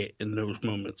quiet in those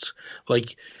moments.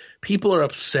 Like, people are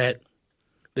upset.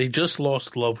 They just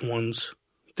lost loved ones.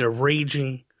 They're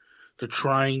raging. They're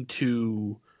trying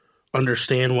to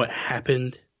understand what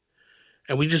happened.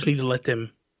 And we just need to let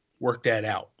them work that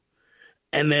out.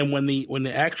 And then when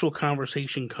the actual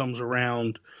conversation comes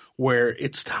around where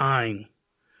it's time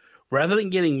rather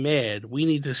than getting mad, we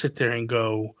need to sit there and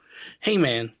go, hey,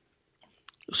 man,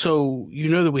 so you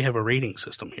know that we have a rating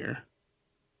system here.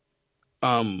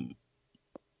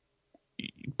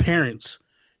 Parents,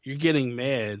 you're getting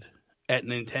mad at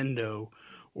Nintendo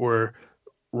or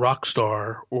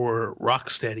Rockstar or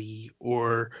Rocksteady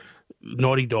or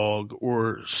Naughty Dog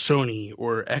or Sony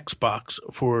or Xbox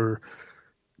for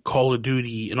Call of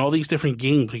Duty and all these different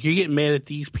games. Like, you're getting mad at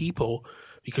these people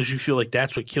because you feel like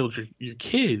that's what killed your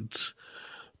kids.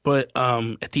 But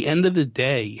at the end of the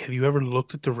day, have you ever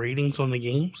looked at the ratings on the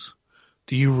games?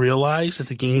 Do you realize that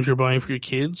the games you're buying for your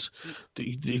kids,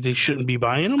 they shouldn't be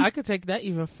buying them? I could take that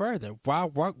even further.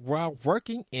 While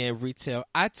working in retail,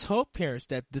 I told parents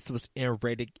that this was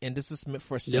M-rated and this was meant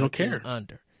for 17 and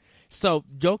under. So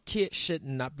your kid should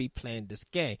not be playing this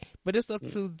game, but it's up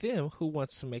to them who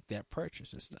wants to make that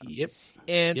purchase and stuff. Yep.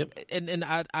 And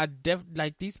I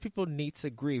like, these people need to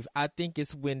grieve. I think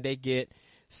it's when they get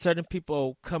certain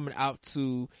people coming out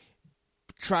to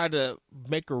try to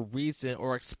make a reason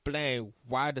or explain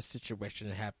why the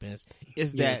situation happens,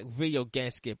 is that video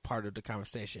games get part of the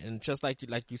conversation. And just like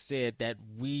you said, that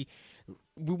we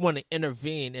want to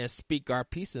intervene and speak our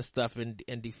piece and stuff and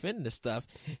defend this stuff.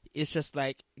 It's just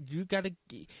like, you got to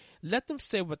let them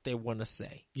say what they want to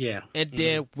say. Yeah. And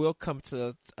then we'll come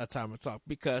to a time of talk,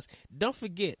 because don't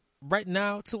forget, right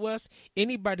now, to us,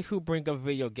 anybody who bring up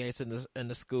video games in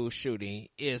the school shooting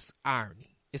is irony.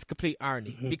 It's complete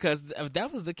irony. Because if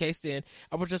that was the case, then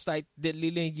I was just like, did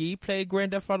Li Lin Yi play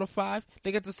Grand Theft Auto 5?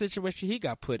 Look at the situation he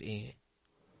got put in.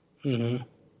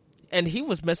 And he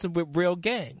was messing with real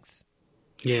gangs.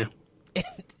 Yeah.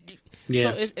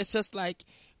 So it's just like,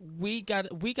 we got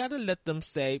to let them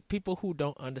say, people who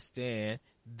don't understand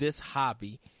this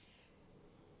hobby,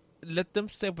 let them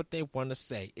say what they want to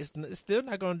say. It's still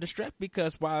not going to distract,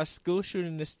 because while school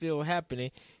shooting is still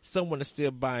happening, someone is still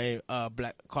buying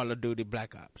Call of Duty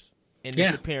Black Ops, and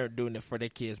there's a parent doing it for their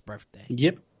kid's birthday.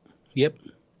 Yep.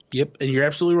 And you're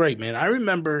absolutely right, man. I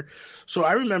remember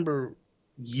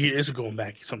years going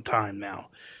back some time now.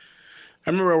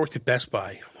 I remember I worked at Best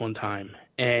Buy one time,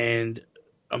 and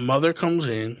a mother comes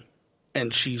in,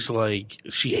 and she's like,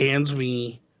 she hands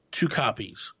me 2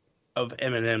 copies of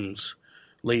Eminem's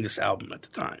latest album at the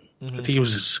time. I think it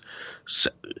was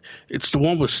it's the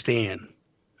one with Stan.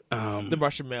 The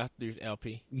Marshall Mathers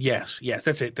LP. Yes,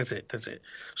 that's it.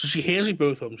 So she hands me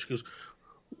both of them. She goes,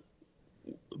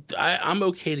 I'm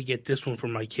okay to get this one for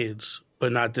my kids,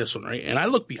 but not this one, right? And I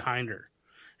look behind her,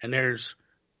 and there's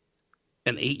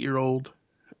an 8-year-old,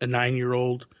 a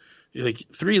 9-year-old, like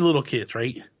 3 little kids,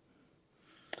 right?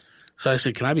 So I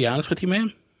said, can I be honest with you,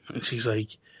 ma'am? And she's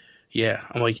like, yeah.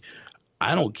 I'm like,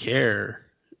 I don't care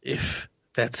if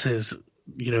that says,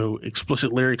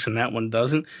 explicit lyrics and that one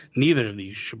doesn't. Neither of these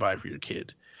you should buy for your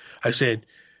kid. I said,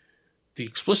 the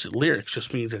explicit lyrics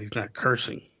just means that he's not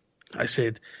cursing. I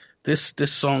said, this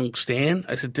song Stan,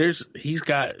 I said,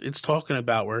 it's talking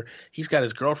about where he's got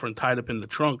his girlfriend tied up in the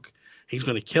trunk. He's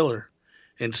going to kill her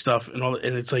and stuff and all.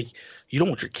 And it's like, you don't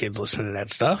want your kids listening to that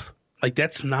stuff. Like,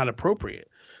 that's not appropriate.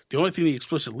 The only thing the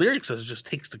explicit lyrics does is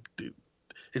just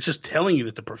it's just telling you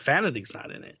that the profanity's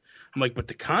not in it. I'm like, but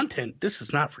the content, this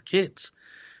is not for kids.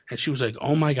 And she was like,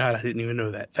 oh my God, I didn't even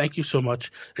know that. Thank you so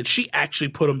much. And she actually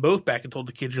put them both back and told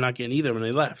the kids, you're not getting either, when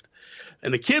they left.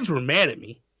 And the kids were mad at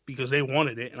me because they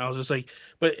wanted it. And I was just like,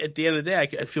 but at the end of the day,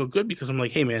 I feel good, because I'm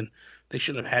like, hey man, they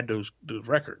shouldn't have had those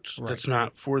records. Right. That's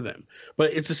not for them.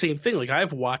 But it's the same thing. Like,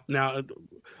 I've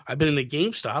been in a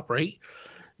GameStop, right?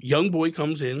 Young boy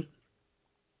comes in.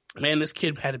 Man, this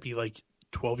kid had to be like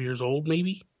 12 years old,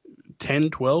 maybe 10,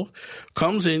 12,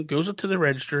 comes in, goes up to the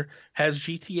register, has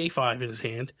GTA 5 in his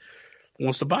hand,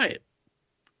 wants to buy it.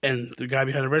 And the guy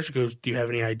behind the register goes, do you have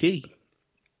any ID?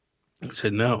 I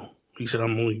said, no. He said,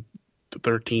 I'm only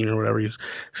 13 or whatever. He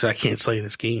said, I can't sell you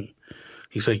this game.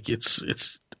 He's like,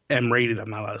 it's M-rated. I'm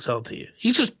not allowed to sell it to you.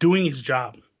 He's just doing his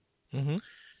job.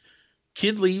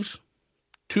 Kid leaves.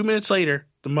 2 minutes later,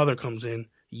 the mother comes in,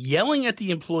 yelling at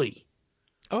the employee.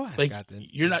 Oh, I got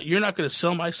that. You're not going to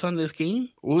sell my son this game?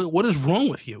 What is wrong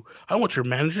with you? I want your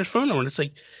manager's phone number. And it's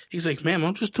like, he's like, ma'am,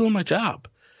 I'm just doing my job.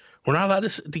 We're not allowed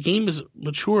to. The game is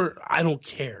mature. I don't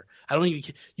care. I don't even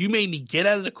care. You made me get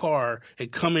out of the car and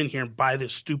come in here and buy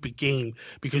this stupid game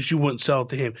because you wouldn't sell it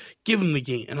to him. Give him the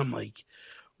game. And I'm like,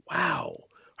 wow,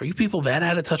 are you people that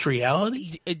out of touch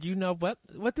reality? You know what?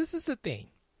 This is the thing.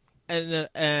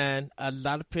 And a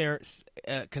lot of parents,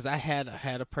 because I had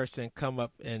a person come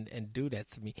up and do that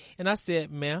to me. And I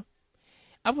said, ma'am,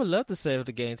 I would love to sell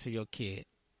the game to your kid.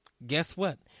 Guess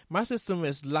what? My system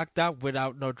is locked out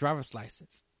without no driver's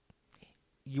license.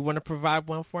 You want to provide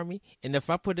one for me? And if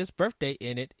I put his birthday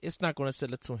in it, it's not going to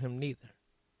sell it to him neither.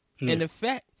 And in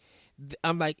fact,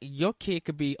 I'm like, your kid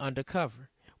could be undercover,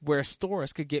 where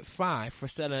stores could get fined for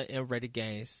selling M-rated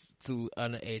games to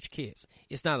underage kids.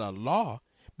 It's not a law,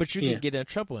 but you can get in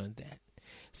trouble in that.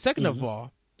 Second of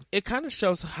all, it kind of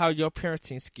shows how your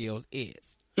parenting skill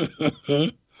is.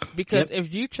 Because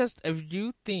if you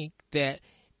think that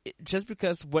just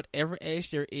because whatever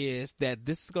age there is that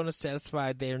this is going to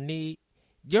satisfy their need,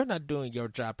 you're not doing your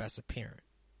job as a parent.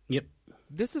 Yep.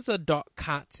 This is adult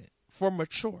content for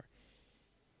mature.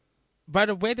 By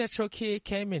the way that your kid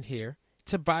came in here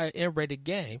to buy an M-rated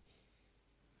game,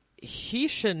 he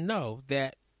should know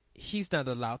that he's not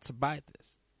allowed to buy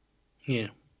this. Yeah.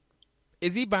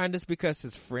 Is he buying this because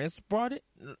his friends bought it?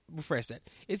 Rephrase that.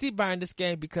 Is he buying this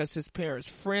game because his parents'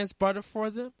 friends bought it for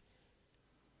them?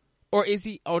 Or is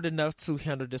he old enough to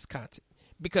handle this content?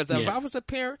 Because if I was a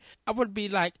parent, I would be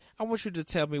like, I want you to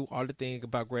tell me all the things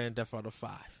about Grand Theft Auto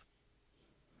 5.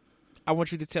 I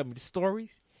want you to tell me the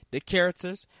stories, the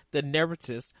characters, the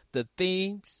narratives, the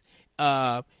themes,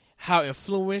 how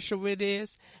influential it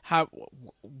is, how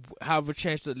it would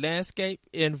change the landscape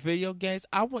in video games.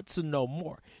 I want to know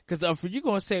more. Because if you're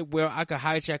going to say, well, I could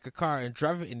hijack a car and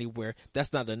drive it anywhere,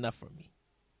 that's not enough for me.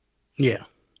 Yeah.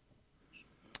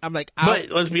 I'm like,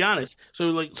 but let's be honest. So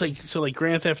like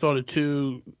Grand Theft Auto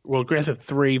 2, well, Grand Theft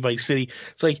 3, Vice City.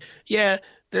 It's like, yeah,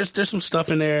 there's some stuff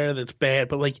in there that's bad,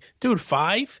 but like, dude,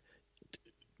 5,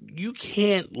 you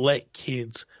can't let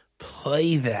kids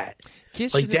play that.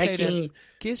 Kids like that game.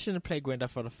 Kids shouldn't play Grand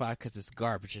Theft Auto 5 because it's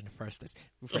garbage in the first place.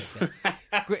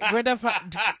 Grand Theft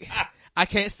Auto. I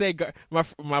can't say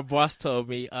my boss told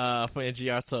me, from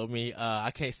NGR told me,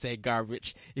 I can't say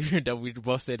garbage, even though we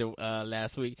both said it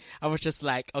last week. I was just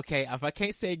like, okay, if I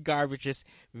can't say garbage, it's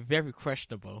very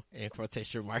questionable in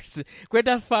quotation marks. Grand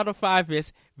Theft Auto 5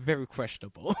 is very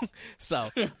questionable. So,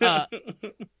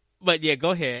 but yeah,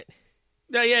 go ahead.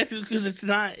 No, yeah, because it's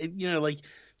not, like,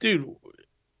 dude,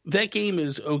 that game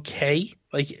is okay.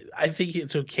 Like, I think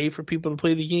it's okay for people to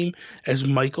play the game as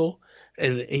Michael.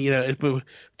 And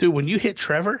dude, when you hit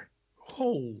Trevor,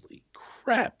 holy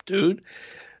crap, dude.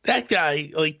 That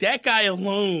guy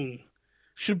alone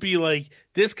should be like,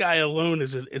 this guy alone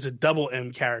is a double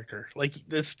M character. Like,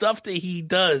 the stuff that he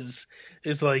does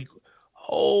is like,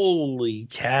 holy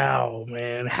cow,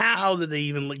 man. How did they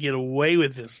even get away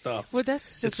with this stuff? Well,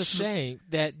 that's just a shame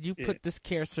that you put this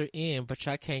character in, but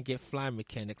y'all can't get flying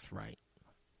mechanics right.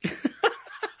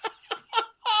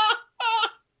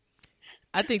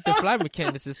 I think the fly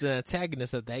mechanics is the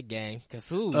antagonist of that game, because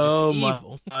it's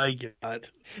evil. My God.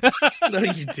 No,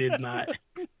 you did not.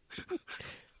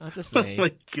 I'm just saying. Oh,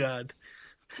 my God.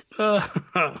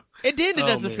 It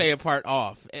doesn't play a part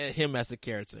off him as a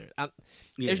character.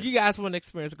 If you guys want to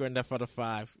experience Grand Theft Auto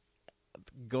 5,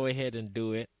 go ahead and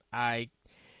do it. I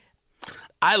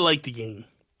like the game.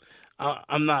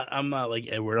 I'm not like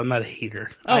Edward. I'm not a hater.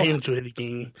 I enjoy the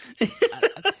game.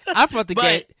 I brought the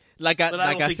game. Like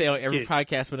I say on every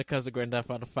podcast when it comes to Grand Theft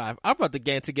Auto 5, I brought the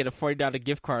game to get a $40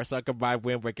 gift card so I could buy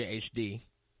Wind Waker HD.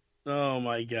 Oh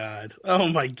my God.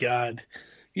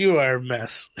 You are a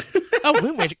mess.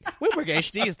 Wind Waker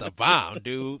HD is the bomb,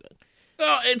 dude.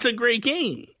 Oh, it's a great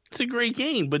game.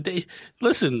 But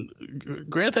listen,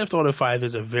 Grand Theft Auto 5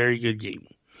 is a very good game.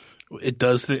 It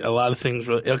does a lot of things.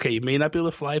 Okay, you may not be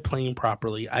able to fly a plane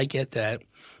properly. I get that.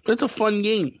 But it's a fun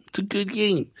game. It's a good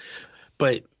game.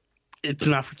 But it's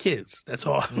not for kids. That's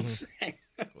all I'm saying.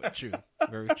 True.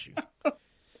 Very true.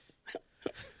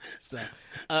 So,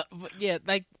 but yeah,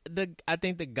 like I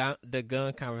think the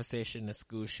gun conversation, the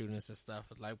school shootings and stuff,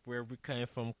 like where we came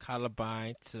from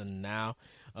Columbine to now,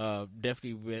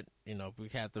 definitely with, we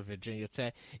had the Virginia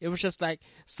Tech. It was just like,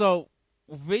 so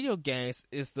video games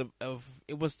it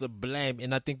was the blame,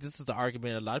 and I think this is the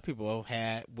argument a lot of people have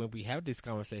had when we have these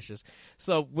conversations.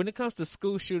 So when it comes to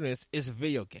school shootings, it's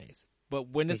video games. But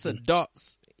when it's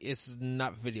adults, it's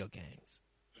not video games.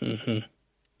 Mm-hmm.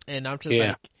 And I'm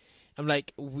just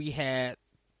like, we had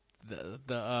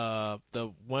the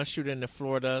one shooting in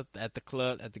Florida at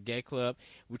the gay club.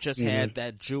 We just had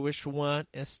that Jewish one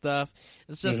and stuff.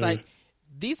 It's just like,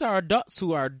 these are adults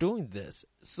who are doing this.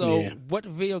 So what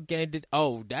video game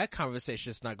that conversation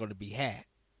is not going to be had.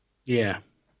 Yeah.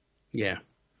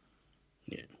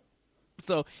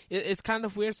 So it's kind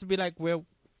of weird to be like, well,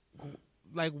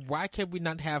 like, why can't we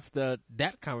not have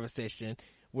that conversation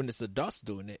when it's adults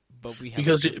doing it? But we have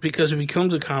because it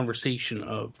becomes a conversation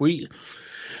of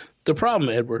the problem,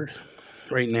 Edward,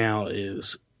 right now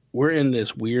is we're in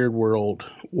this weird world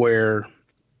where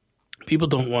people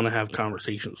don't want to have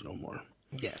conversations no more.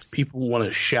 Yes, people want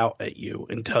to shout at you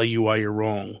and tell you why you're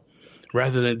wrong,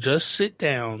 rather than just sit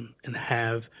down and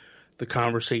have the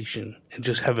conversation and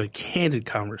just have a candid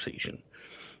conversation.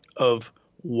 of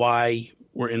why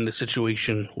we're in the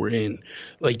situation we're in.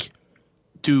 Like,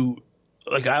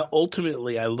 I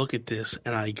look at this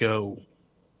and I go,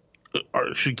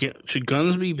 should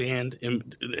guns be banned?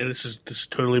 And this is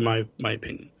totally my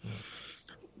opinion.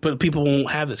 But people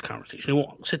won't have this conversation. They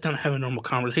won't sit down and have a normal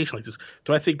conversation like this.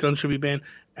 Do I think guns should be banned?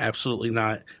 Absolutely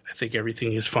not. I think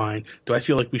everything is fine. Do I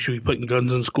feel like we should be putting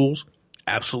guns in schools?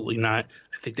 Absolutely not.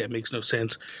 I think that makes no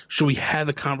sense. Should we have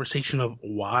a conversation of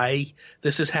why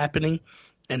this is happening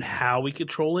and how we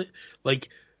control it? Like,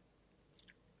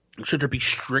 should there be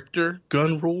stricter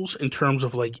gun rules in terms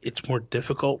of, like, it's more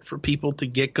difficult for people to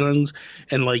get guns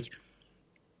and, like,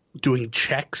 doing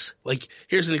checks? Like,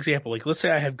 here's an example. Like, let's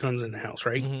say I have guns in the house,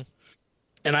 right? Mm-hmm.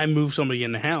 And I move somebody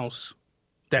in the house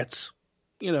that's,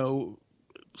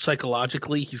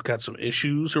 psychologically he's got some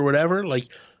issues or whatever. Like,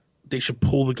 they should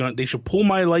pull the gun. They should pull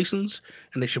my license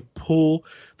and they should pull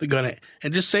the gun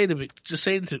and just say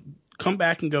to come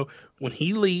back and go, when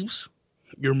he leaves,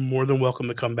 you're more than welcome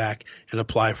to come back and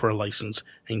apply for a license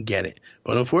and get it.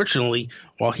 But unfortunately,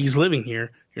 while he's living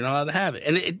here, you're not allowed to have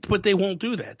it. But they won't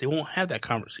do that. They won't have that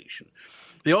conversation.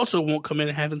 They also won't come in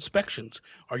and have inspections.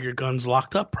 Are your guns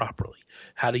locked up properly?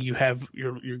 How do you have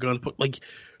your guns put? Like,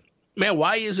 man,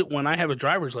 why is it when I have a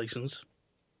driver's license,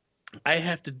 I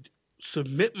have to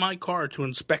submit my car to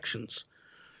inspections,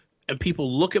 and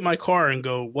people look at my car and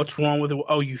go, "What's wrong with it?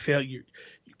 Oh, you failed.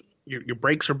 Your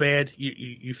brakes are bad.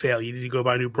 You fail. You need to go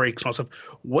buy new brakes and all stuff."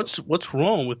 What's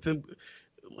wrong with them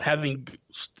having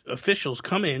officials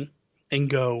come in and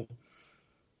go,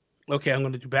 okay, I'm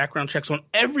going to do background checks on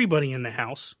everybody in the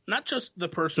house, not just the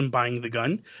person buying the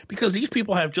gun, because these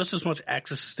people have just as much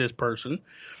access to this person.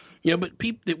 But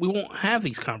we won't have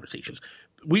these conversations.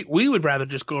 We would rather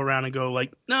just go around and go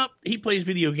like, no, he plays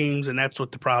video games and that's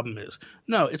what the problem is.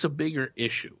 No, it's a bigger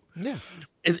issue. Yeah,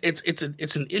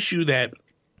 it's an issue that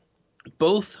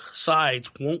both sides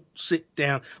won't sit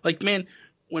down. Like, man,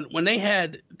 when they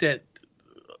had that,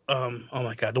 oh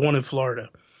my God, the one in Florida,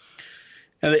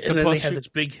 and then they had this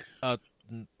big,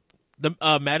 the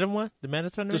Madden one, the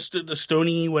Madden tournament, the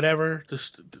Stony whatever,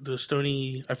 the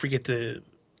Stony, I forget the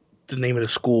name of the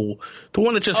school, the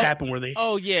one that just happened where they.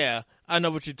 Oh yeah, I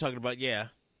know what you're talking about. Yeah.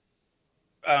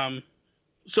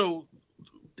 So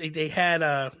they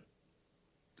had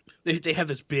they had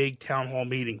this big town hall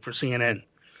meeting for CNN.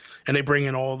 And they bring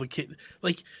in all the kids.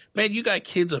 Like, man, you got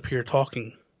kids up here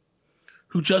talking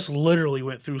who just literally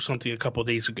went through something a couple of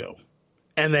days ago.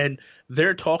 And then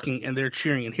they're talking and they're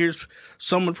cheering. And here's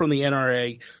someone from the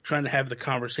NRA trying to have the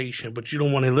conversation, but you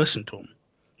don't want to listen to them.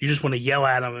 You just want to yell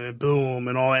at them and boo them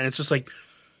and all that. And it's just like,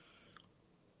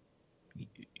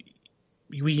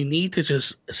 we need to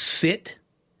just sit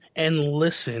and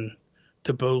listen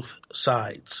to both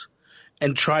sides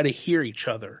and try to hear each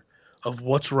other of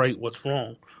what's right, what's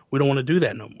wrong. We don't want to do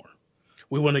that no more.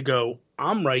 We want to go,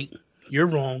 I'm right, you're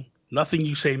wrong, nothing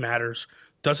you say matters,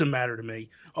 doesn't matter to me.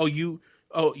 Oh, you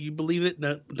believe it?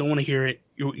 No, don't want to hear it.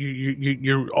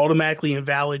 You're automatically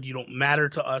invalid. You don't matter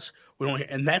to us. We don't hear,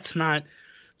 and that's not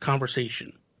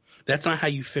conversation. That's not how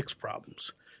you fix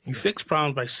problems. You fix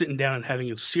problems by sitting down and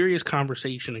having a serious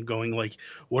conversation and going like,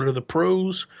 what are the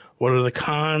pros? What are the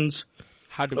cons?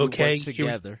 How do we work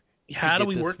together? How do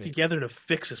we work together to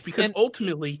fix this? Because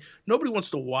ultimately, nobody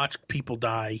wants to watch people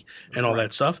die and all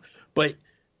that stuff. But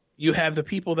you have the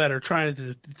people that are trying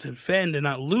to defend and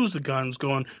not lose the guns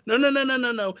going,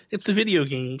 no. It's the video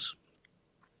games.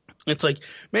 It's like,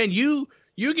 man, you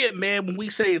get mad when we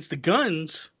say it's the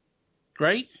guns,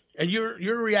 right? And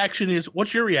your reaction is,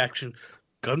 what's your reaction?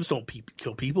 Guns don't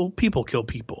kill people. People kill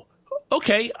people.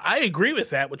 Okay, I agree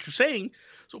with that, what you're saying.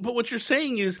 But what you're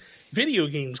saying is video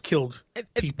games killed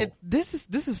people. And this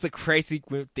is the crazy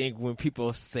thing when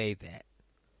people say that.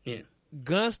 Yeah.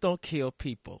 Guns don't kill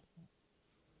people.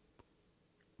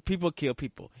 People kill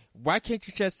people. Why can't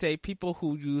you just say people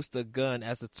who use the gun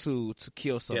as a tool to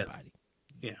kill somebody?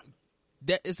 Yeah.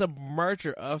 That is a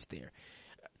merger of there.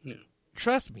 Yeah.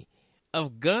 Trust me,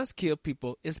 if guns kill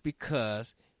people, it's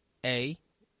because, A,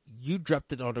 you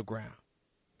dropped it on the ground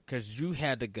because you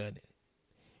had the gun in it.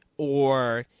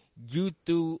 Or you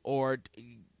threw, or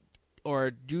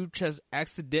you just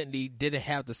accidentally didn't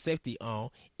have the safety on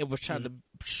and was trying to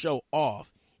show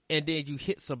off, and then you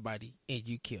hit somebody and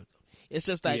you killed them. It's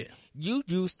just like you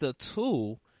used the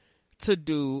tool to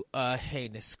do a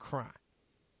heinous crime.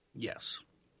 Yes.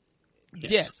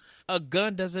 Yes. A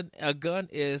gun is an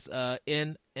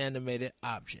inanimated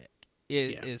object.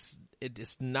 It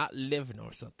is not living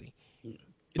or something.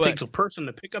 It takes a person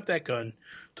to pick up that gun,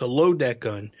 to load that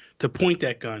gun, to point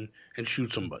that gun, and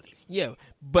shoot somebody. Yeah,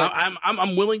 but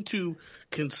I'm willing to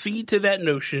concede to that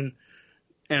notion,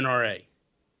 NRA.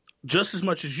 just as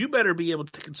much as you better be able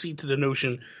to concede to the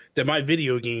notion that my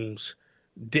video games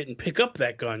didn't pick up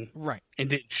that gun right, and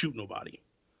didn't shoot nobody.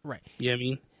 right. You know what I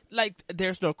mean? Like,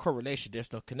 there's no correlation,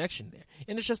 there's no connection there,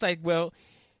 and it's just like, well,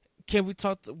 can we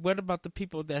talk? What about the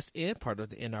people that's in part of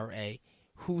the NRA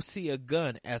who see a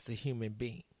gun as a human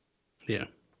being? Yeah,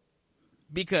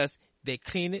 because they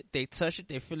clean it, they touch it,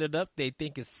 they fill it up, they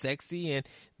think it's sexy, and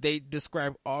they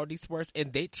describe all these words,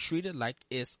 and they treat it like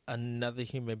it's another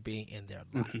human being in their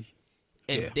life. Mm-hmm.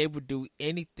 And they would do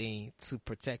anything to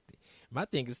protect it. My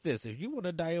thing is this: if you want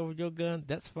to die over your gun,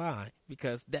 that's fine,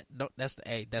 because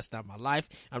that's not my life.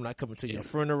 I'm not coming to your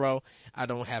funeral. I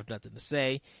don't have nothing to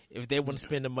say. If they want to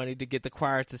spend the money to get the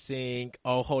choir to sing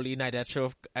 "Oh Holy Night" at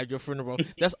your funeral,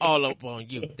 that's all up on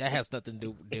you. That has nothing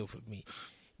to do with me.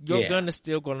 Your gun is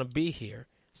still going to be here.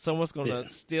 Someone's going to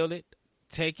steal it,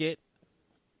 take it,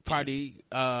 probably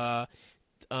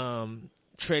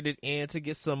trade it in to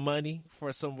get some money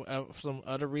for some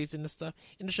other reason and stuff.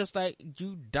 And it's just like,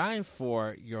 you dying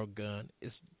for your gun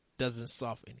doesn't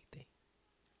solve anything.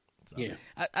 So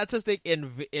I just think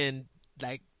in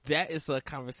like, that is a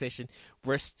conversation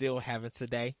we're still having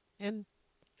today, and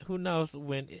who knows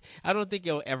when. I don't think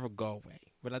it'll ever go away.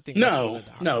 But I think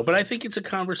but I think it's a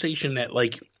conversation that,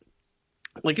 like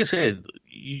I said,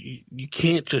 you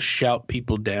can't just shout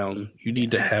people down. You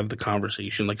need to have the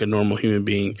conversation like a normal human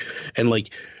being, and like,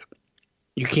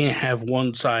 you can't have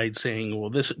one side saying,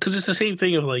 "Well, this," because it's the same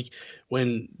thing of like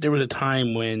when there was a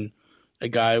time when a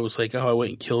guy was like, "Oh, I went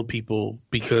and killed people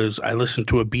because I listened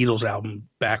to a Beatles album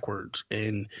backwards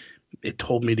and it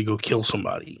told me to go kill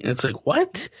somebody," and it's like,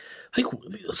 what? Like,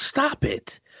 stop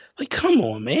it! Like, come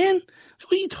on, man.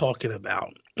 What are you talking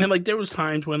about? And like, there was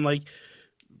times when like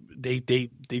they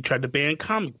tried to ban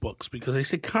comic books because they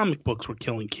said comic books were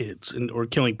killing kids or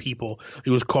killing people.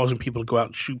 It was causing people to go out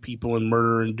and shoot people and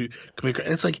murder and commit.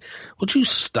 And it's like, would you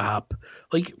stop?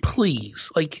 Like,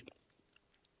 please. Like,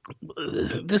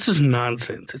 this is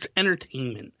nonsense. It's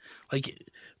entertainment. Like,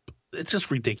 it's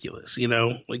just ridiculous, you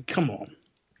know? Like, come on.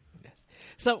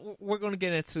 So we're going to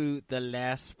get into the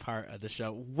last part of the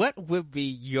show. What would be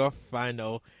your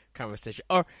final conversation?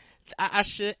 Or I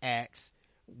should ask,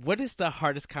 what is the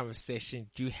hardest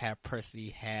conversation you have personally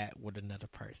had with another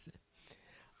person?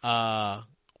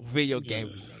 Video game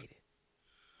related.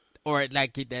 Or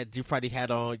like that you probably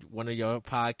had on one of your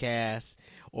podcasts,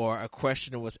 or a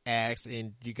question was asked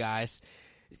and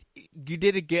you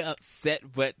didn't get upset,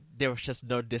 but there was just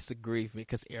no disagreement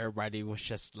because everybody was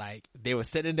just like, they were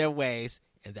set in their ways,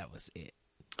 and that was it.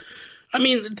 I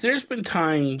mean, there's been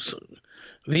times,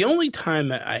 the only time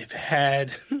that I've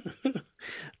had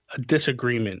a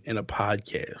disagreement in a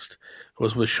podcast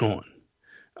was with Sean.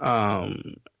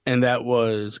 And that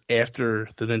was after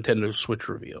the Nintendo Switch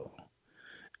reveal.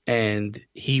 And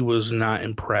he was not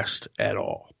impressed at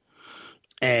all.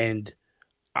 And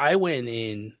I went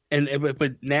in,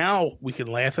 but now we can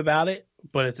laugh about it.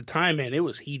 But at the time, man, it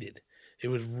was heated. It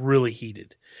was really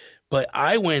heated. But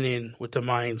I went in with the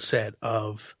mindset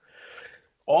of,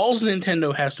 all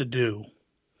Nintendo has to do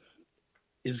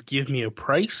is give me a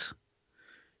price,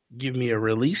 give me a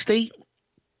release date,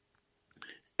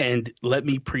 and let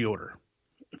me pre-order.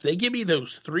 If they give me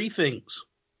those three things,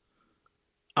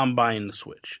 I'm buying the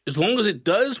Switch. As long as it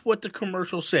does what the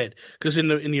commercial said. Because in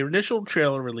the initial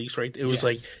trailer release, right, it was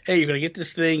like, hey, you're going to get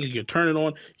this thing, you can turn it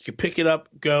on, you can pick it up,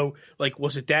 go. Like,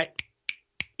 was it that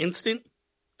instant?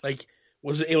 Like,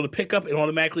 was it able to pick up and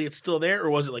automatically it's still there? Or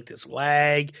was it like this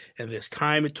lag and this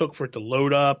time it took for it to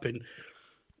load up?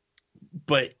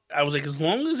 But I was like, as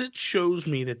long as it shows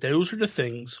me that those are the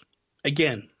things,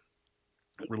 again,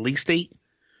 release date,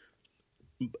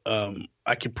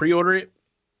 I can pre-order it,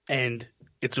 and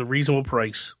it's a reasonable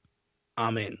price,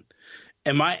 I'm in.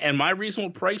 And my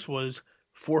reasonable price was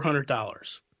 $400. I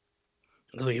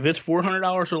was like, if it's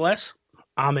 $400 or less,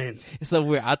 I'm in. It's so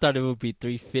weird. I thought it would be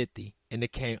 $350, and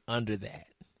it came under that.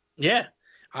 Yeah,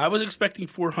 I was expecting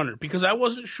 $400 because I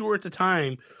wasn't sure at the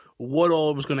time what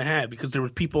all it was going to have, because there were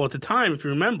people at the time, if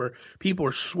you remember, people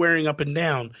were swearing up and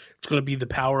down it's going to be the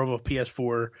power of a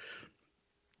PS4.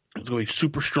 It's going to be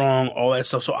super strong, all that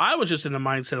stuff. So I was just in the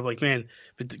mindset of like, man,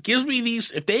 if it gives me these,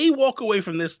 if they walk away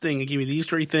from this thing and give me these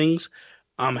three things,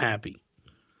 I'm happy.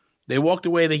 They walked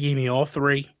away, they gave me all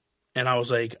three, and I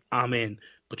was like, I'm in.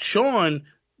 But Sean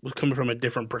was coming from a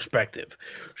different perspective.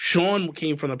 Sean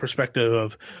came from the perspective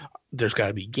of, there's got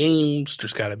to be games,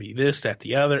 there's got to be this, that,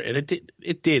 the other, and it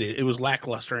did. It was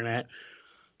lackluster in that.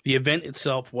 The event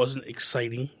itself wasn't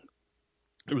exciting.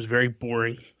 It was very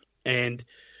boring,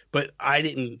 but I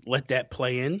didn't let that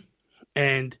play in.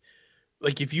 And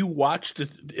like if you watch the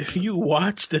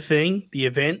thing, the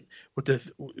event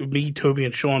with me, Toby,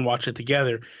 and Sean watch it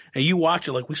together, and you watch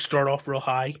it like we start off real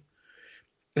high,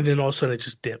 and then all of a sudden it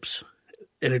just dips,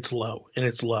 and it's low, and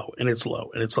it's low, and it's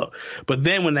low, and it's low. But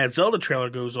then when that Zelda trailer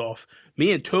goes off,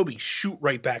 me and Toby shoot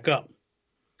right back up,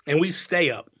 and we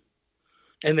stay up,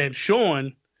 and then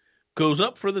Sean goes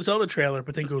up for the Zelda trailer,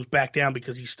 but then goes back down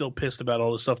because he's still pissed about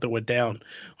all the stuff that went down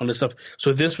on this stuff.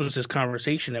 So this was this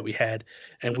conversation that we had,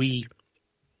 and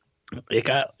it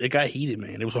got heated,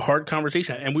 man. It was a hard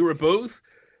conversation, and we were both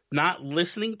not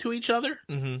listening to each other.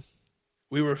 Mm-hmm.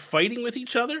 We were fighting with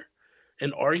each other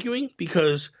and arguing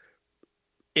because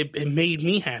it made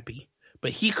me happy,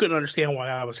 but he couldn't understand why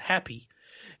I was happy.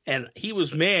 And he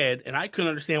was mad, and I couldn't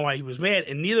understand why he was mad,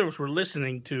 and neither of us were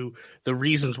listening to the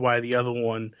reasons why the other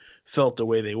one felt the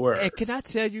way they were. And can I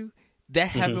tell you, that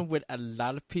happened with a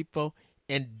lot of people,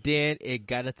 and then it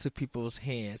got into people's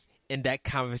hands, and that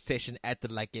conversation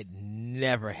acted like it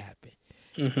never happened.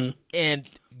 Mm-hmm. And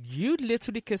you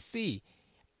literally could see,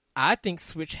 I think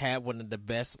Switch had one of the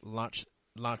best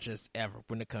launches ever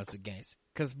when it comes to games.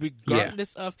 Because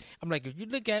regardless of, I'm like, if you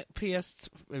look at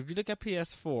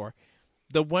PS4,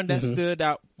 the one that stood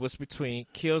out was between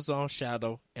Killzone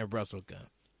Shadow and Resogun.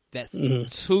 That's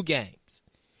 2 games.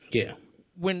 Yeah.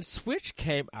 When Switch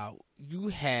came out, you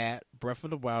had Breath of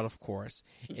the Wild, of course,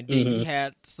 and then you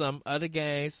had some other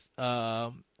games. You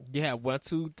had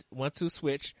 1-2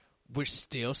 Switch, which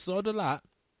still sold a lot.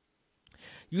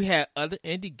 You had other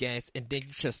indie games, and then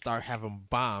you just start having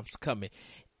bombs coming.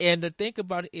 And the thing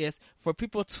about it is, for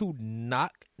people to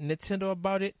knock Nintendo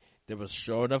about it, there was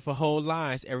sure enough a whole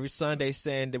lines every Sunday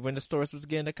saying that when the stores was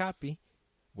getting a copy.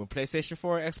 When PlayStation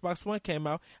 4 and Xbox One came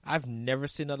out, I've never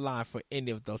seen a line for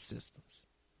any of those systems.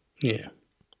 Yeah.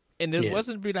 And it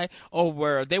wasn't be like, oh,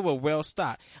 where they were well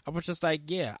stocked. I was just like,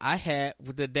 yeah, I had,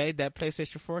 the day that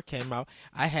PlayStation 4 came out,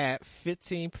 I had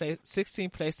 16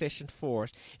 PlayStation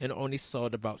 4s and only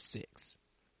sold about 6.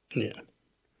 Yeah.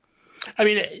 I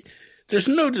mean, there's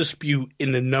no dispute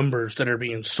in the numbers that are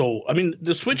being sold. I mean,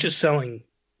 the Switch is selling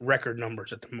record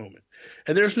numbers at the moment.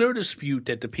 And there's no dispute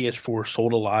that the PS4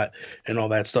 sold a lot and all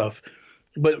that stuff.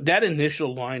 But that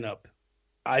initial lineup,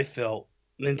 I felt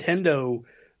Nintendo,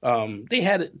 they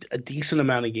had a decent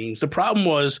amount of games. The problem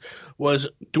was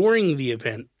during the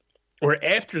event or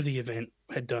after the event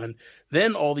had done,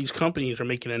 then all these companies are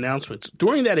making announcements.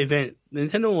 During that event,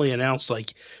 Nintendo only announced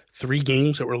like 3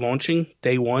 games that were launching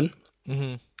day one.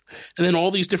 Mm-hmm. And then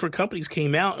all these different companies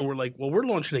came out and were like, well, we're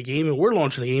launching a game and we're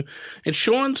launching a game. And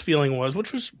Sean's feeling was,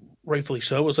 which was rightfully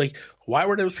so, was like, why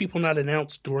were those people not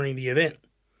announced during the event?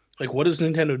 Like, what is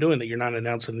Nintendo doing that you're not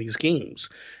announcing these games?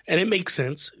 And it makes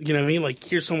sense. You know what I mean? Like,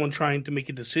 here's someone trying to make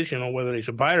a decision on whether they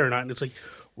should buy it or not. And it's like,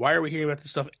 why are we hearing about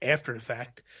this stuff after the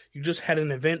fact? You just had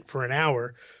an event for an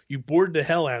hour. You bored the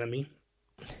hell out of me.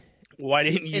 Why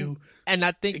didn't you? And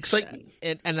I think excite me?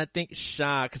 And I think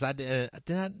Sean, because I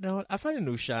probably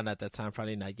knew Sean at that time,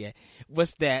 probably not yet.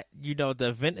 Was that the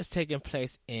event is taking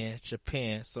place in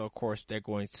Japan, so of course they're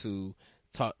going to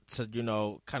talk to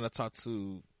talk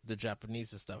to the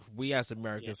Japanese and stuff. We as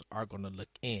Americans are going to look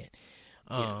in,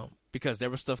 because there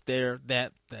was stuff there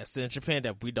that's in Japan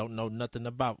that we don't know nothing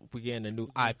about. We're getting a new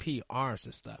IP, arms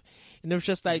and stuff, and it was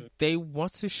just like they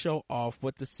want to show off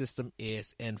what the system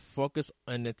is and focus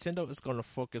on Nintendo. Is going to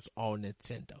focus on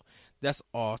Nintendo. That's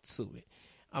all to it.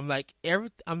 I'm like,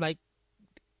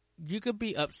 you could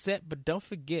be upset, but don't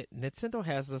forget Nintendo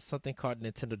has something called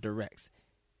Nintendo Directs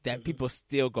that people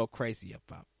still go crazy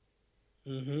about.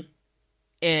 Mm-hmm.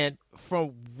 And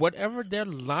from whatever their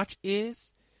launch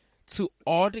is to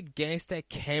all the games that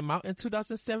came out in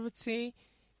 2017,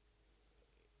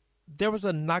 there was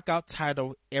a knockout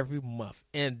title every month.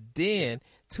 And then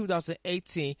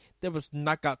 2018, there was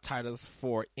knockout titles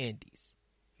for indies.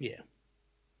 Yeah.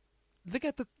 Look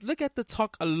at the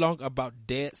talk along about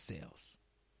Dead Cells.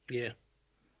 Yeah.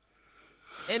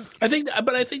 And I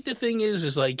think the thing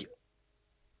is like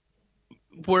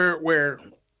where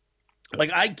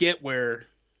like I get where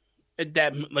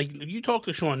that, like, you talk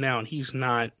to Sean now and he's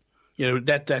not,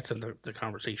 that's in the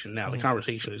conversation now. The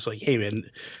conversation is like, hey man,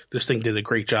 this thing did a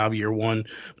great job year one.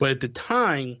 But at the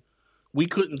time, we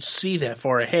couldn't see that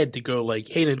far ahead to go like,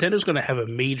 hey, Nintendo's going to have a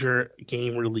major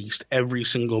game released every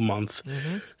single month.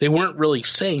 Mm-hmm. They weren't really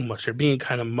saying much. They're being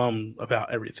kind of mum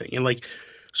about everything. And like,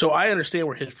 so I understand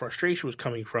where his frustration was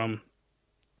coming from.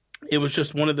 It was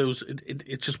just one of those,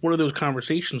 it's just one of those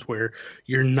conversations where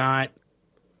you're not,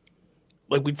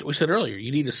 like we said earlier,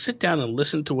 you need to sit down and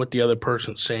listen to what the other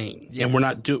person's saying. Yes. And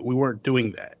we weren't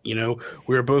doing that.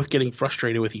 We were both getting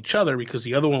frustrated with each other because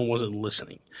the other one wasn't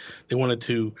listening. They wanted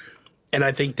to, and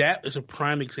I think that is a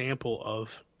prime example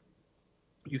of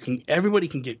everybody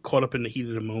can get caught up in the heat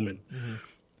of the moment. Mm-hmm.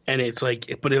 And it's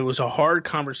like, but it was a hard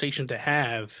conversation to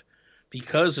have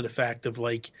because of the fact of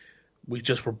like, we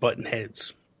just were butting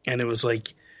heads. And it was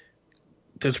like,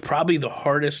 that's probably the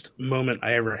hardest moment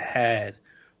I ever had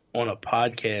on a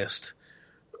podcast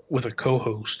with a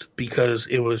co-host, because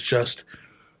it was just,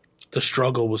 the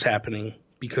struggle was happening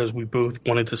because we both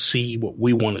wanted to see what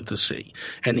we wanted to see.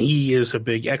 And he is a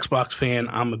big Xbox fan.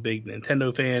 I'm a big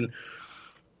Nintendo fan.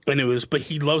 And but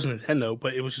he loves Nintendo,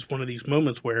 but it was just one of these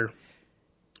moments where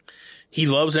he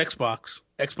loves Xbox.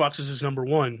 Xbox is his number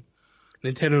one.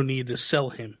 Nintendo needed to sell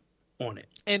him on it.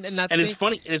 And it's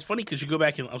funny. It's funny because you go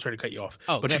back and I'm sorry to cut you off,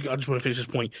 I just want to finish this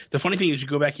point. The funny thing is, you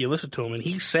go back and you listen to him, and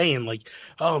he's saying like,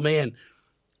 "Oh man,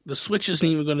 the Switch isn't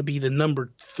even going to be the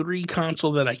number 3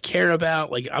 console that I care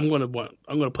about. Like I'm going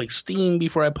to play Steam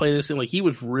before I play this." And like, he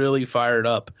was really fired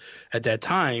up at that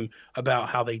time about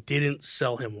how they didn't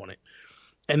sell him on it.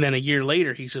 And then a year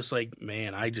later, he's just like,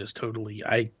 "Man,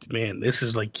 this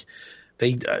is like."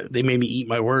 They made me eat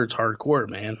my words hardcore,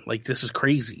 man. Like, this is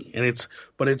crazy. And it's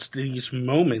these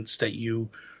moments that you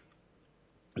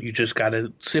just got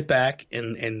to sit back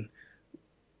and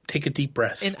take a deep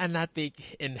breath. And I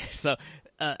think, and so,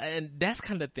 and that's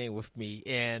kind of thing with me.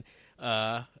 And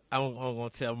I'm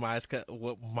going to tell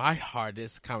what my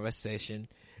hardest conversation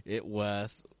it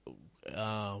was.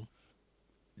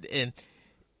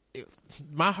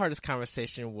 My hardest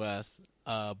conversation was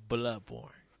Bloodborne,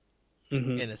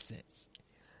 in a sense.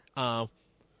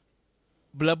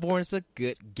 Bloodborne is a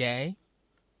good game,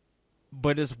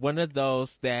 but it's one of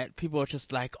those that people are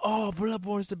just like, "Oh,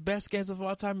 Bloodborne is the best games of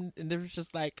all time," and they're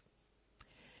just like,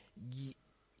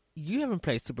 "You haven't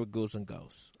played Super Ghouls and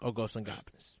Ghosts or Ghosts and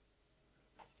Goblins.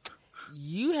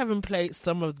 You haven't played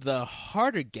some of the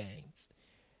harder games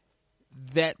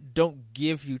that don't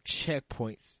give you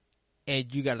checkpoints,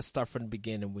 and you got to start from the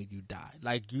beginning when you die.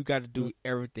 Like, you got to do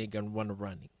everything in one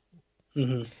running."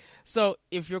 Mm-hmm. So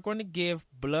if you're going to give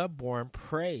Bloodborne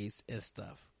praise and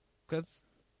stuff, because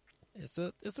it's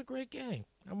a great game,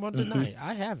 I'm not denying it.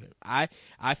 I have it. I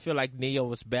feel like Neo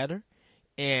was better,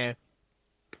 and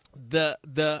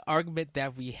the argument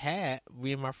that we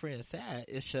and my friends had,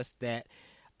 it's just that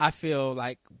I feel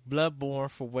like Bloodborne,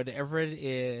 for whatever it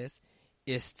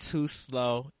is too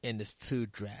slow and it's too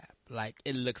drab. Like,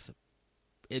 it looks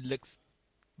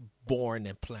boring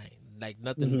and plain. Like,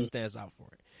 nothing stands out for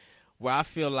it. Where I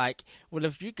feel like, well,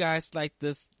 if you guys like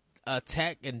this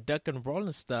attack and duck and roll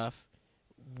and stuff,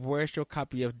 where's your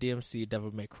copy of DMC Devil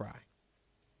May Cry?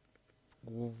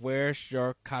 Where's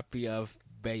your copy of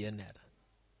Bayonetta?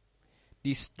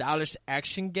 These stylish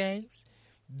action games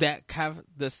that have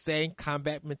the same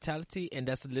combat mentality and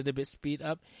that's a little bit speed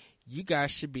up, you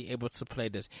guys should be able to play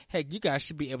this. Heck, you guys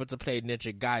should be able to play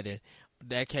Ninja Gaiden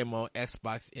that came on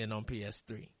Xbox and on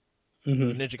PS3.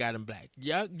 Ninja Gaiden Black.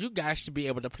 Yeah, you guys should be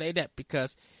able to play that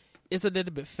because it's a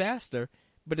little bit faster,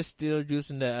 but it's still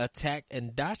using the attack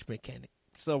and dodge mechanic.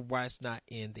 So why it's not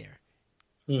in there?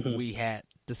 We had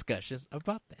discussions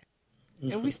about that.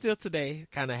 And we still today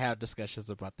kind of have discussions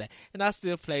about that. And I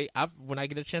still play, when I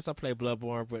get a chance, I play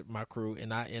Bloodborne with my crew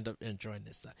and I end up enjoying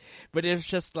this stuff. But it's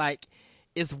just like,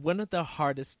 it's one of the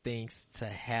hardest things to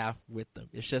have with them.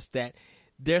 It's just that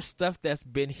there's stuff that's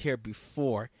been here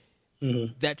before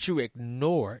that you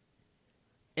ignored,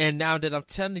 and now that I'm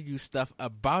telling you stuff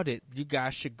about it, you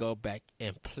guys should go back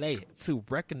and play it to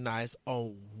recognize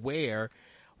on where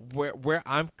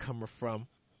I'm coming from,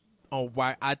 on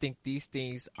why I think these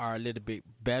things are a little bit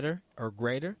better or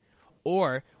greater,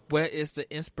 or where is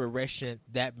the inspiration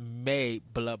that made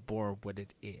Bloodborne what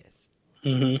it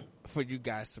is, for you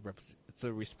guys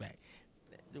to respect.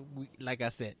 Like I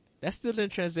said, that's still in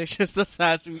transition.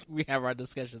 Sometimes we have our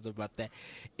discussions about that.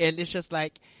 And it's just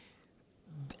like,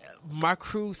 my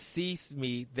crew sees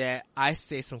me that I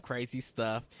say some crazy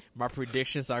stuff. My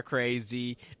predictions are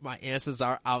crazy. My answers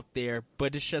are out there.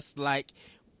 But it's just like,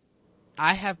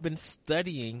 I have been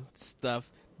studying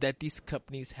stuff that these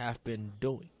companies have been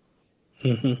doing.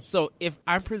 So if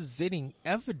I'm presenting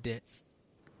evidence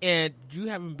and you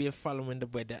haven't been following the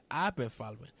way that I've been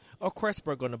following, of course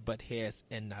we're going to butt heads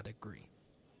and not agree.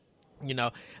 You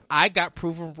know, I got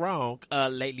proven wrong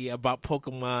lately about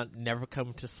Pokemon never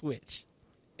coming to Switch,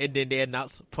 and then they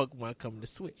announced Pokemon coming to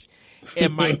Switch.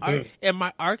 And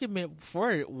my argument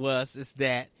for it is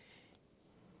that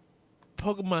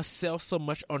Pokemon sells so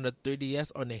much on the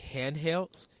 3DS on the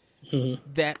handhelds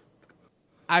that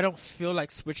I don't feel like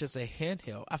Switch is a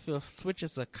handheld. I feel Switch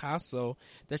is a console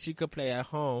that you could play at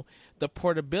home. The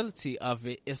portability of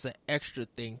it is an extra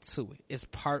thing to it. It's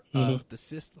part of the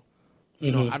system.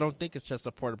 You know, I don't think it's just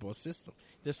a portable system.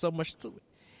 There's so much to it.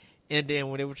 And then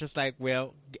when it was just like,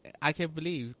 well, I can't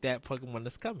believe that Pokemon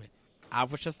is coming. I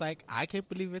was just like, I can't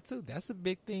believe it too. That's a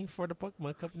big thing for the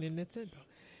Pokemon company, Nintendo.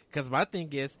 Because my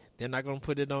thing is, they're not going to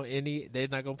put it on they're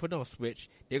not going to put it on Switch.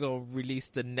 They're going to release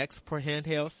the next per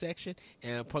handheld section,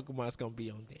 and Pokemon's going to be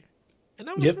on there. And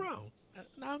I was wrong.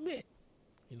 I admit.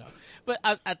 You know, but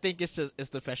I think it's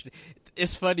the fashion.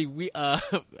 It's funny. We,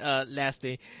 last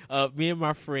thing, me and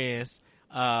my friends,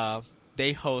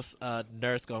 they host,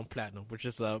 Nerds Gone Platinum, which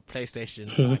is a PlayStation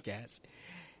podcast.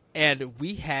 And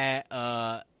we had,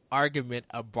 argument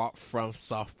about From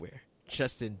Software,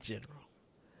 just in general.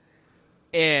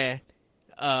 And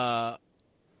I'm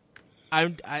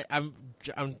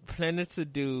planning to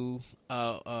do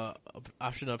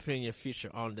optional opinion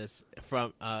feature on this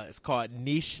from it's called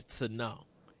Niche to Know.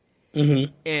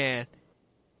 Mm-hmm. And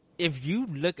if you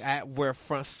look at where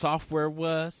Front Software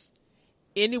was,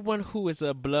 anyone who is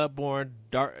a Bloodborne,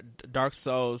 Dark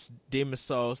Souls, Demon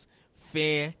Souls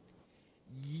fan,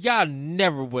 y'all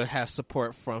never would have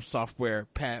support from Software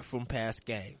from past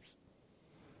games.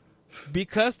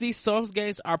 Because these Souls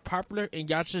games are popular and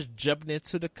y'all just jumping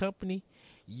into the company,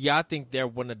 y'all think they're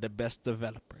one of the best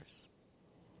developers.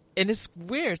 And it's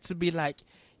weird to be like,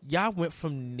 y'all went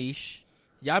from niche,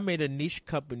 y'all made a niche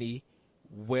company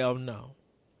well known.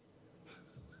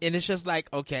 And it's just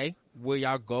like, okay, will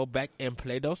y'all go back and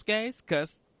play those games?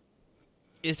 Because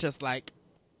it's just like,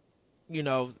 you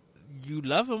know, you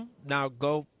love them, now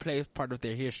go play part of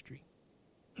their history.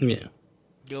 Yeah.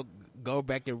 You'll go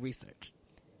back and research.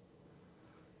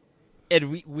 And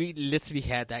we literally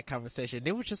had that conversation.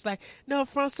 They were just like, no,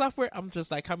 Front Software. I'm just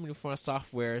like, how many Front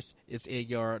Softwares is in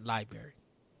your library?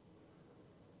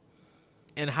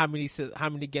 And how many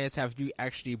games have you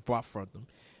actually bought from them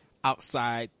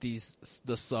outside the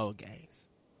Soul games?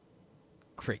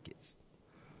 Crickets.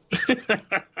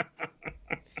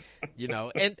 You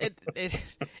know, and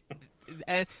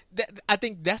I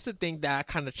think that's the thing that I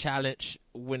kind of challenge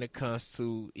when it comes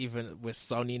to even with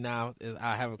Sony now.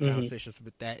 I have conversations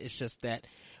with that. It's just that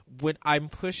when I'm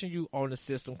pushing you on the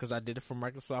system, because I did it for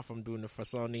Microsoft, I'm doing it for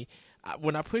Sony.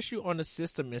 When I push you on the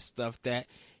system and stuff, that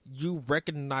you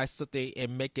recognize something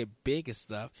and make it big and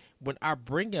stuff. When I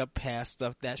bring up past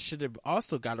stuff that should have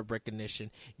also got a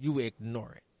recognition, you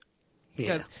ignore it.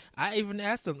 Because I even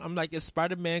asked them, I'm like, is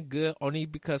Spider-Man good only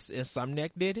because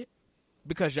Insomniac did it?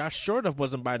 Because y'all sure enough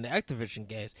wasn't buying the Activision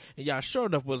games, and y'all sure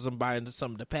enough wasn't buying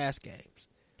some of the past games.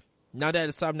 Now that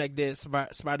Insomniac did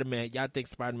Spider-Man, y'all think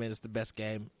Spider-Man is the best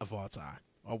game of all time,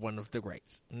 or one of the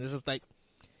greats. And it's just like,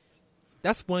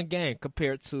 that's one game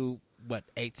compared to,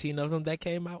 18 of them that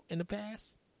came out in the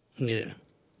past? Yeah.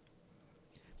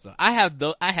 So I have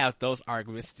those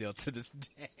arguments still to this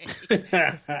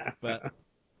day. But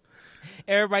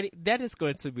everybody, that is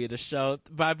going to be the show.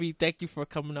 Bobby, thank you for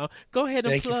coming on. Go ahead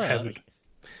and plug. Thank you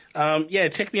for having me.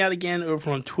 Check me out again over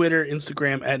on Twitter,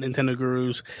 Instagram at Nintendo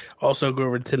Gurus. Also go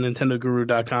over to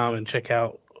nintendoguru.com and check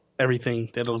out everything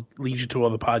that'll lead you to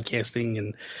all the podcasting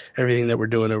and everything that we're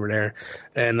doing over there.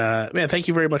 And man, thank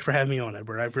you very much for having me on,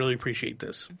 Edward. I really appreciate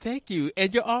this. Thank you.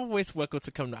 And you're always welcome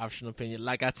to come to Optional Opinion.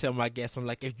 Like I tell my guests, I'm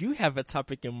like, if you have a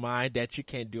topic in mind that you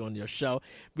can't do on your show,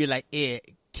 be like, Ed,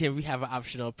 can we have an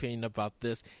optional opinion about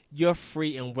this? You're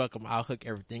free and welcome. I'll hook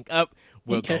everything up.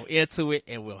 We'll go into it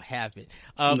and we'll have it.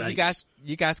 Nice.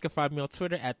 You guys can find me on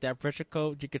Twitter at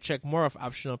 @BretcherCode. You can check more of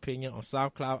Optional Opinion on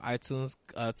SoundCloud, iTunes,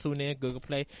 TuneIn, Google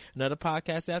Play, and other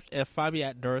podcast apps. And find me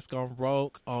at Nerds Gone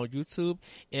Rogue on YouTube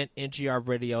and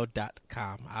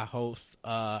NGRradio.com. I host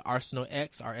Arsenal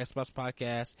X, our Xbox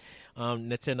podcast,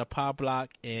 Nintendo Pod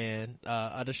Block, and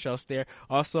other shows there.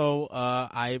 Also,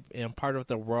 I am part of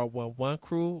the World 11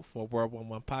 crew for World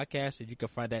 11 podcast, and you can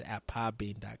find that at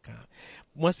podbean.com.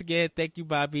 Once again, thank you,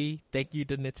 Bobby. Thank you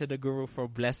to Nintendo Guru for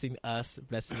blessing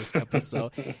this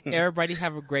episode. Everybody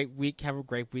have a great week, have a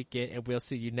great weekend, and we'll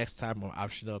see you next time on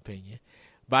Optional Opinion.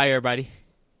 Bye, everybody.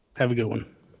 Have a good one.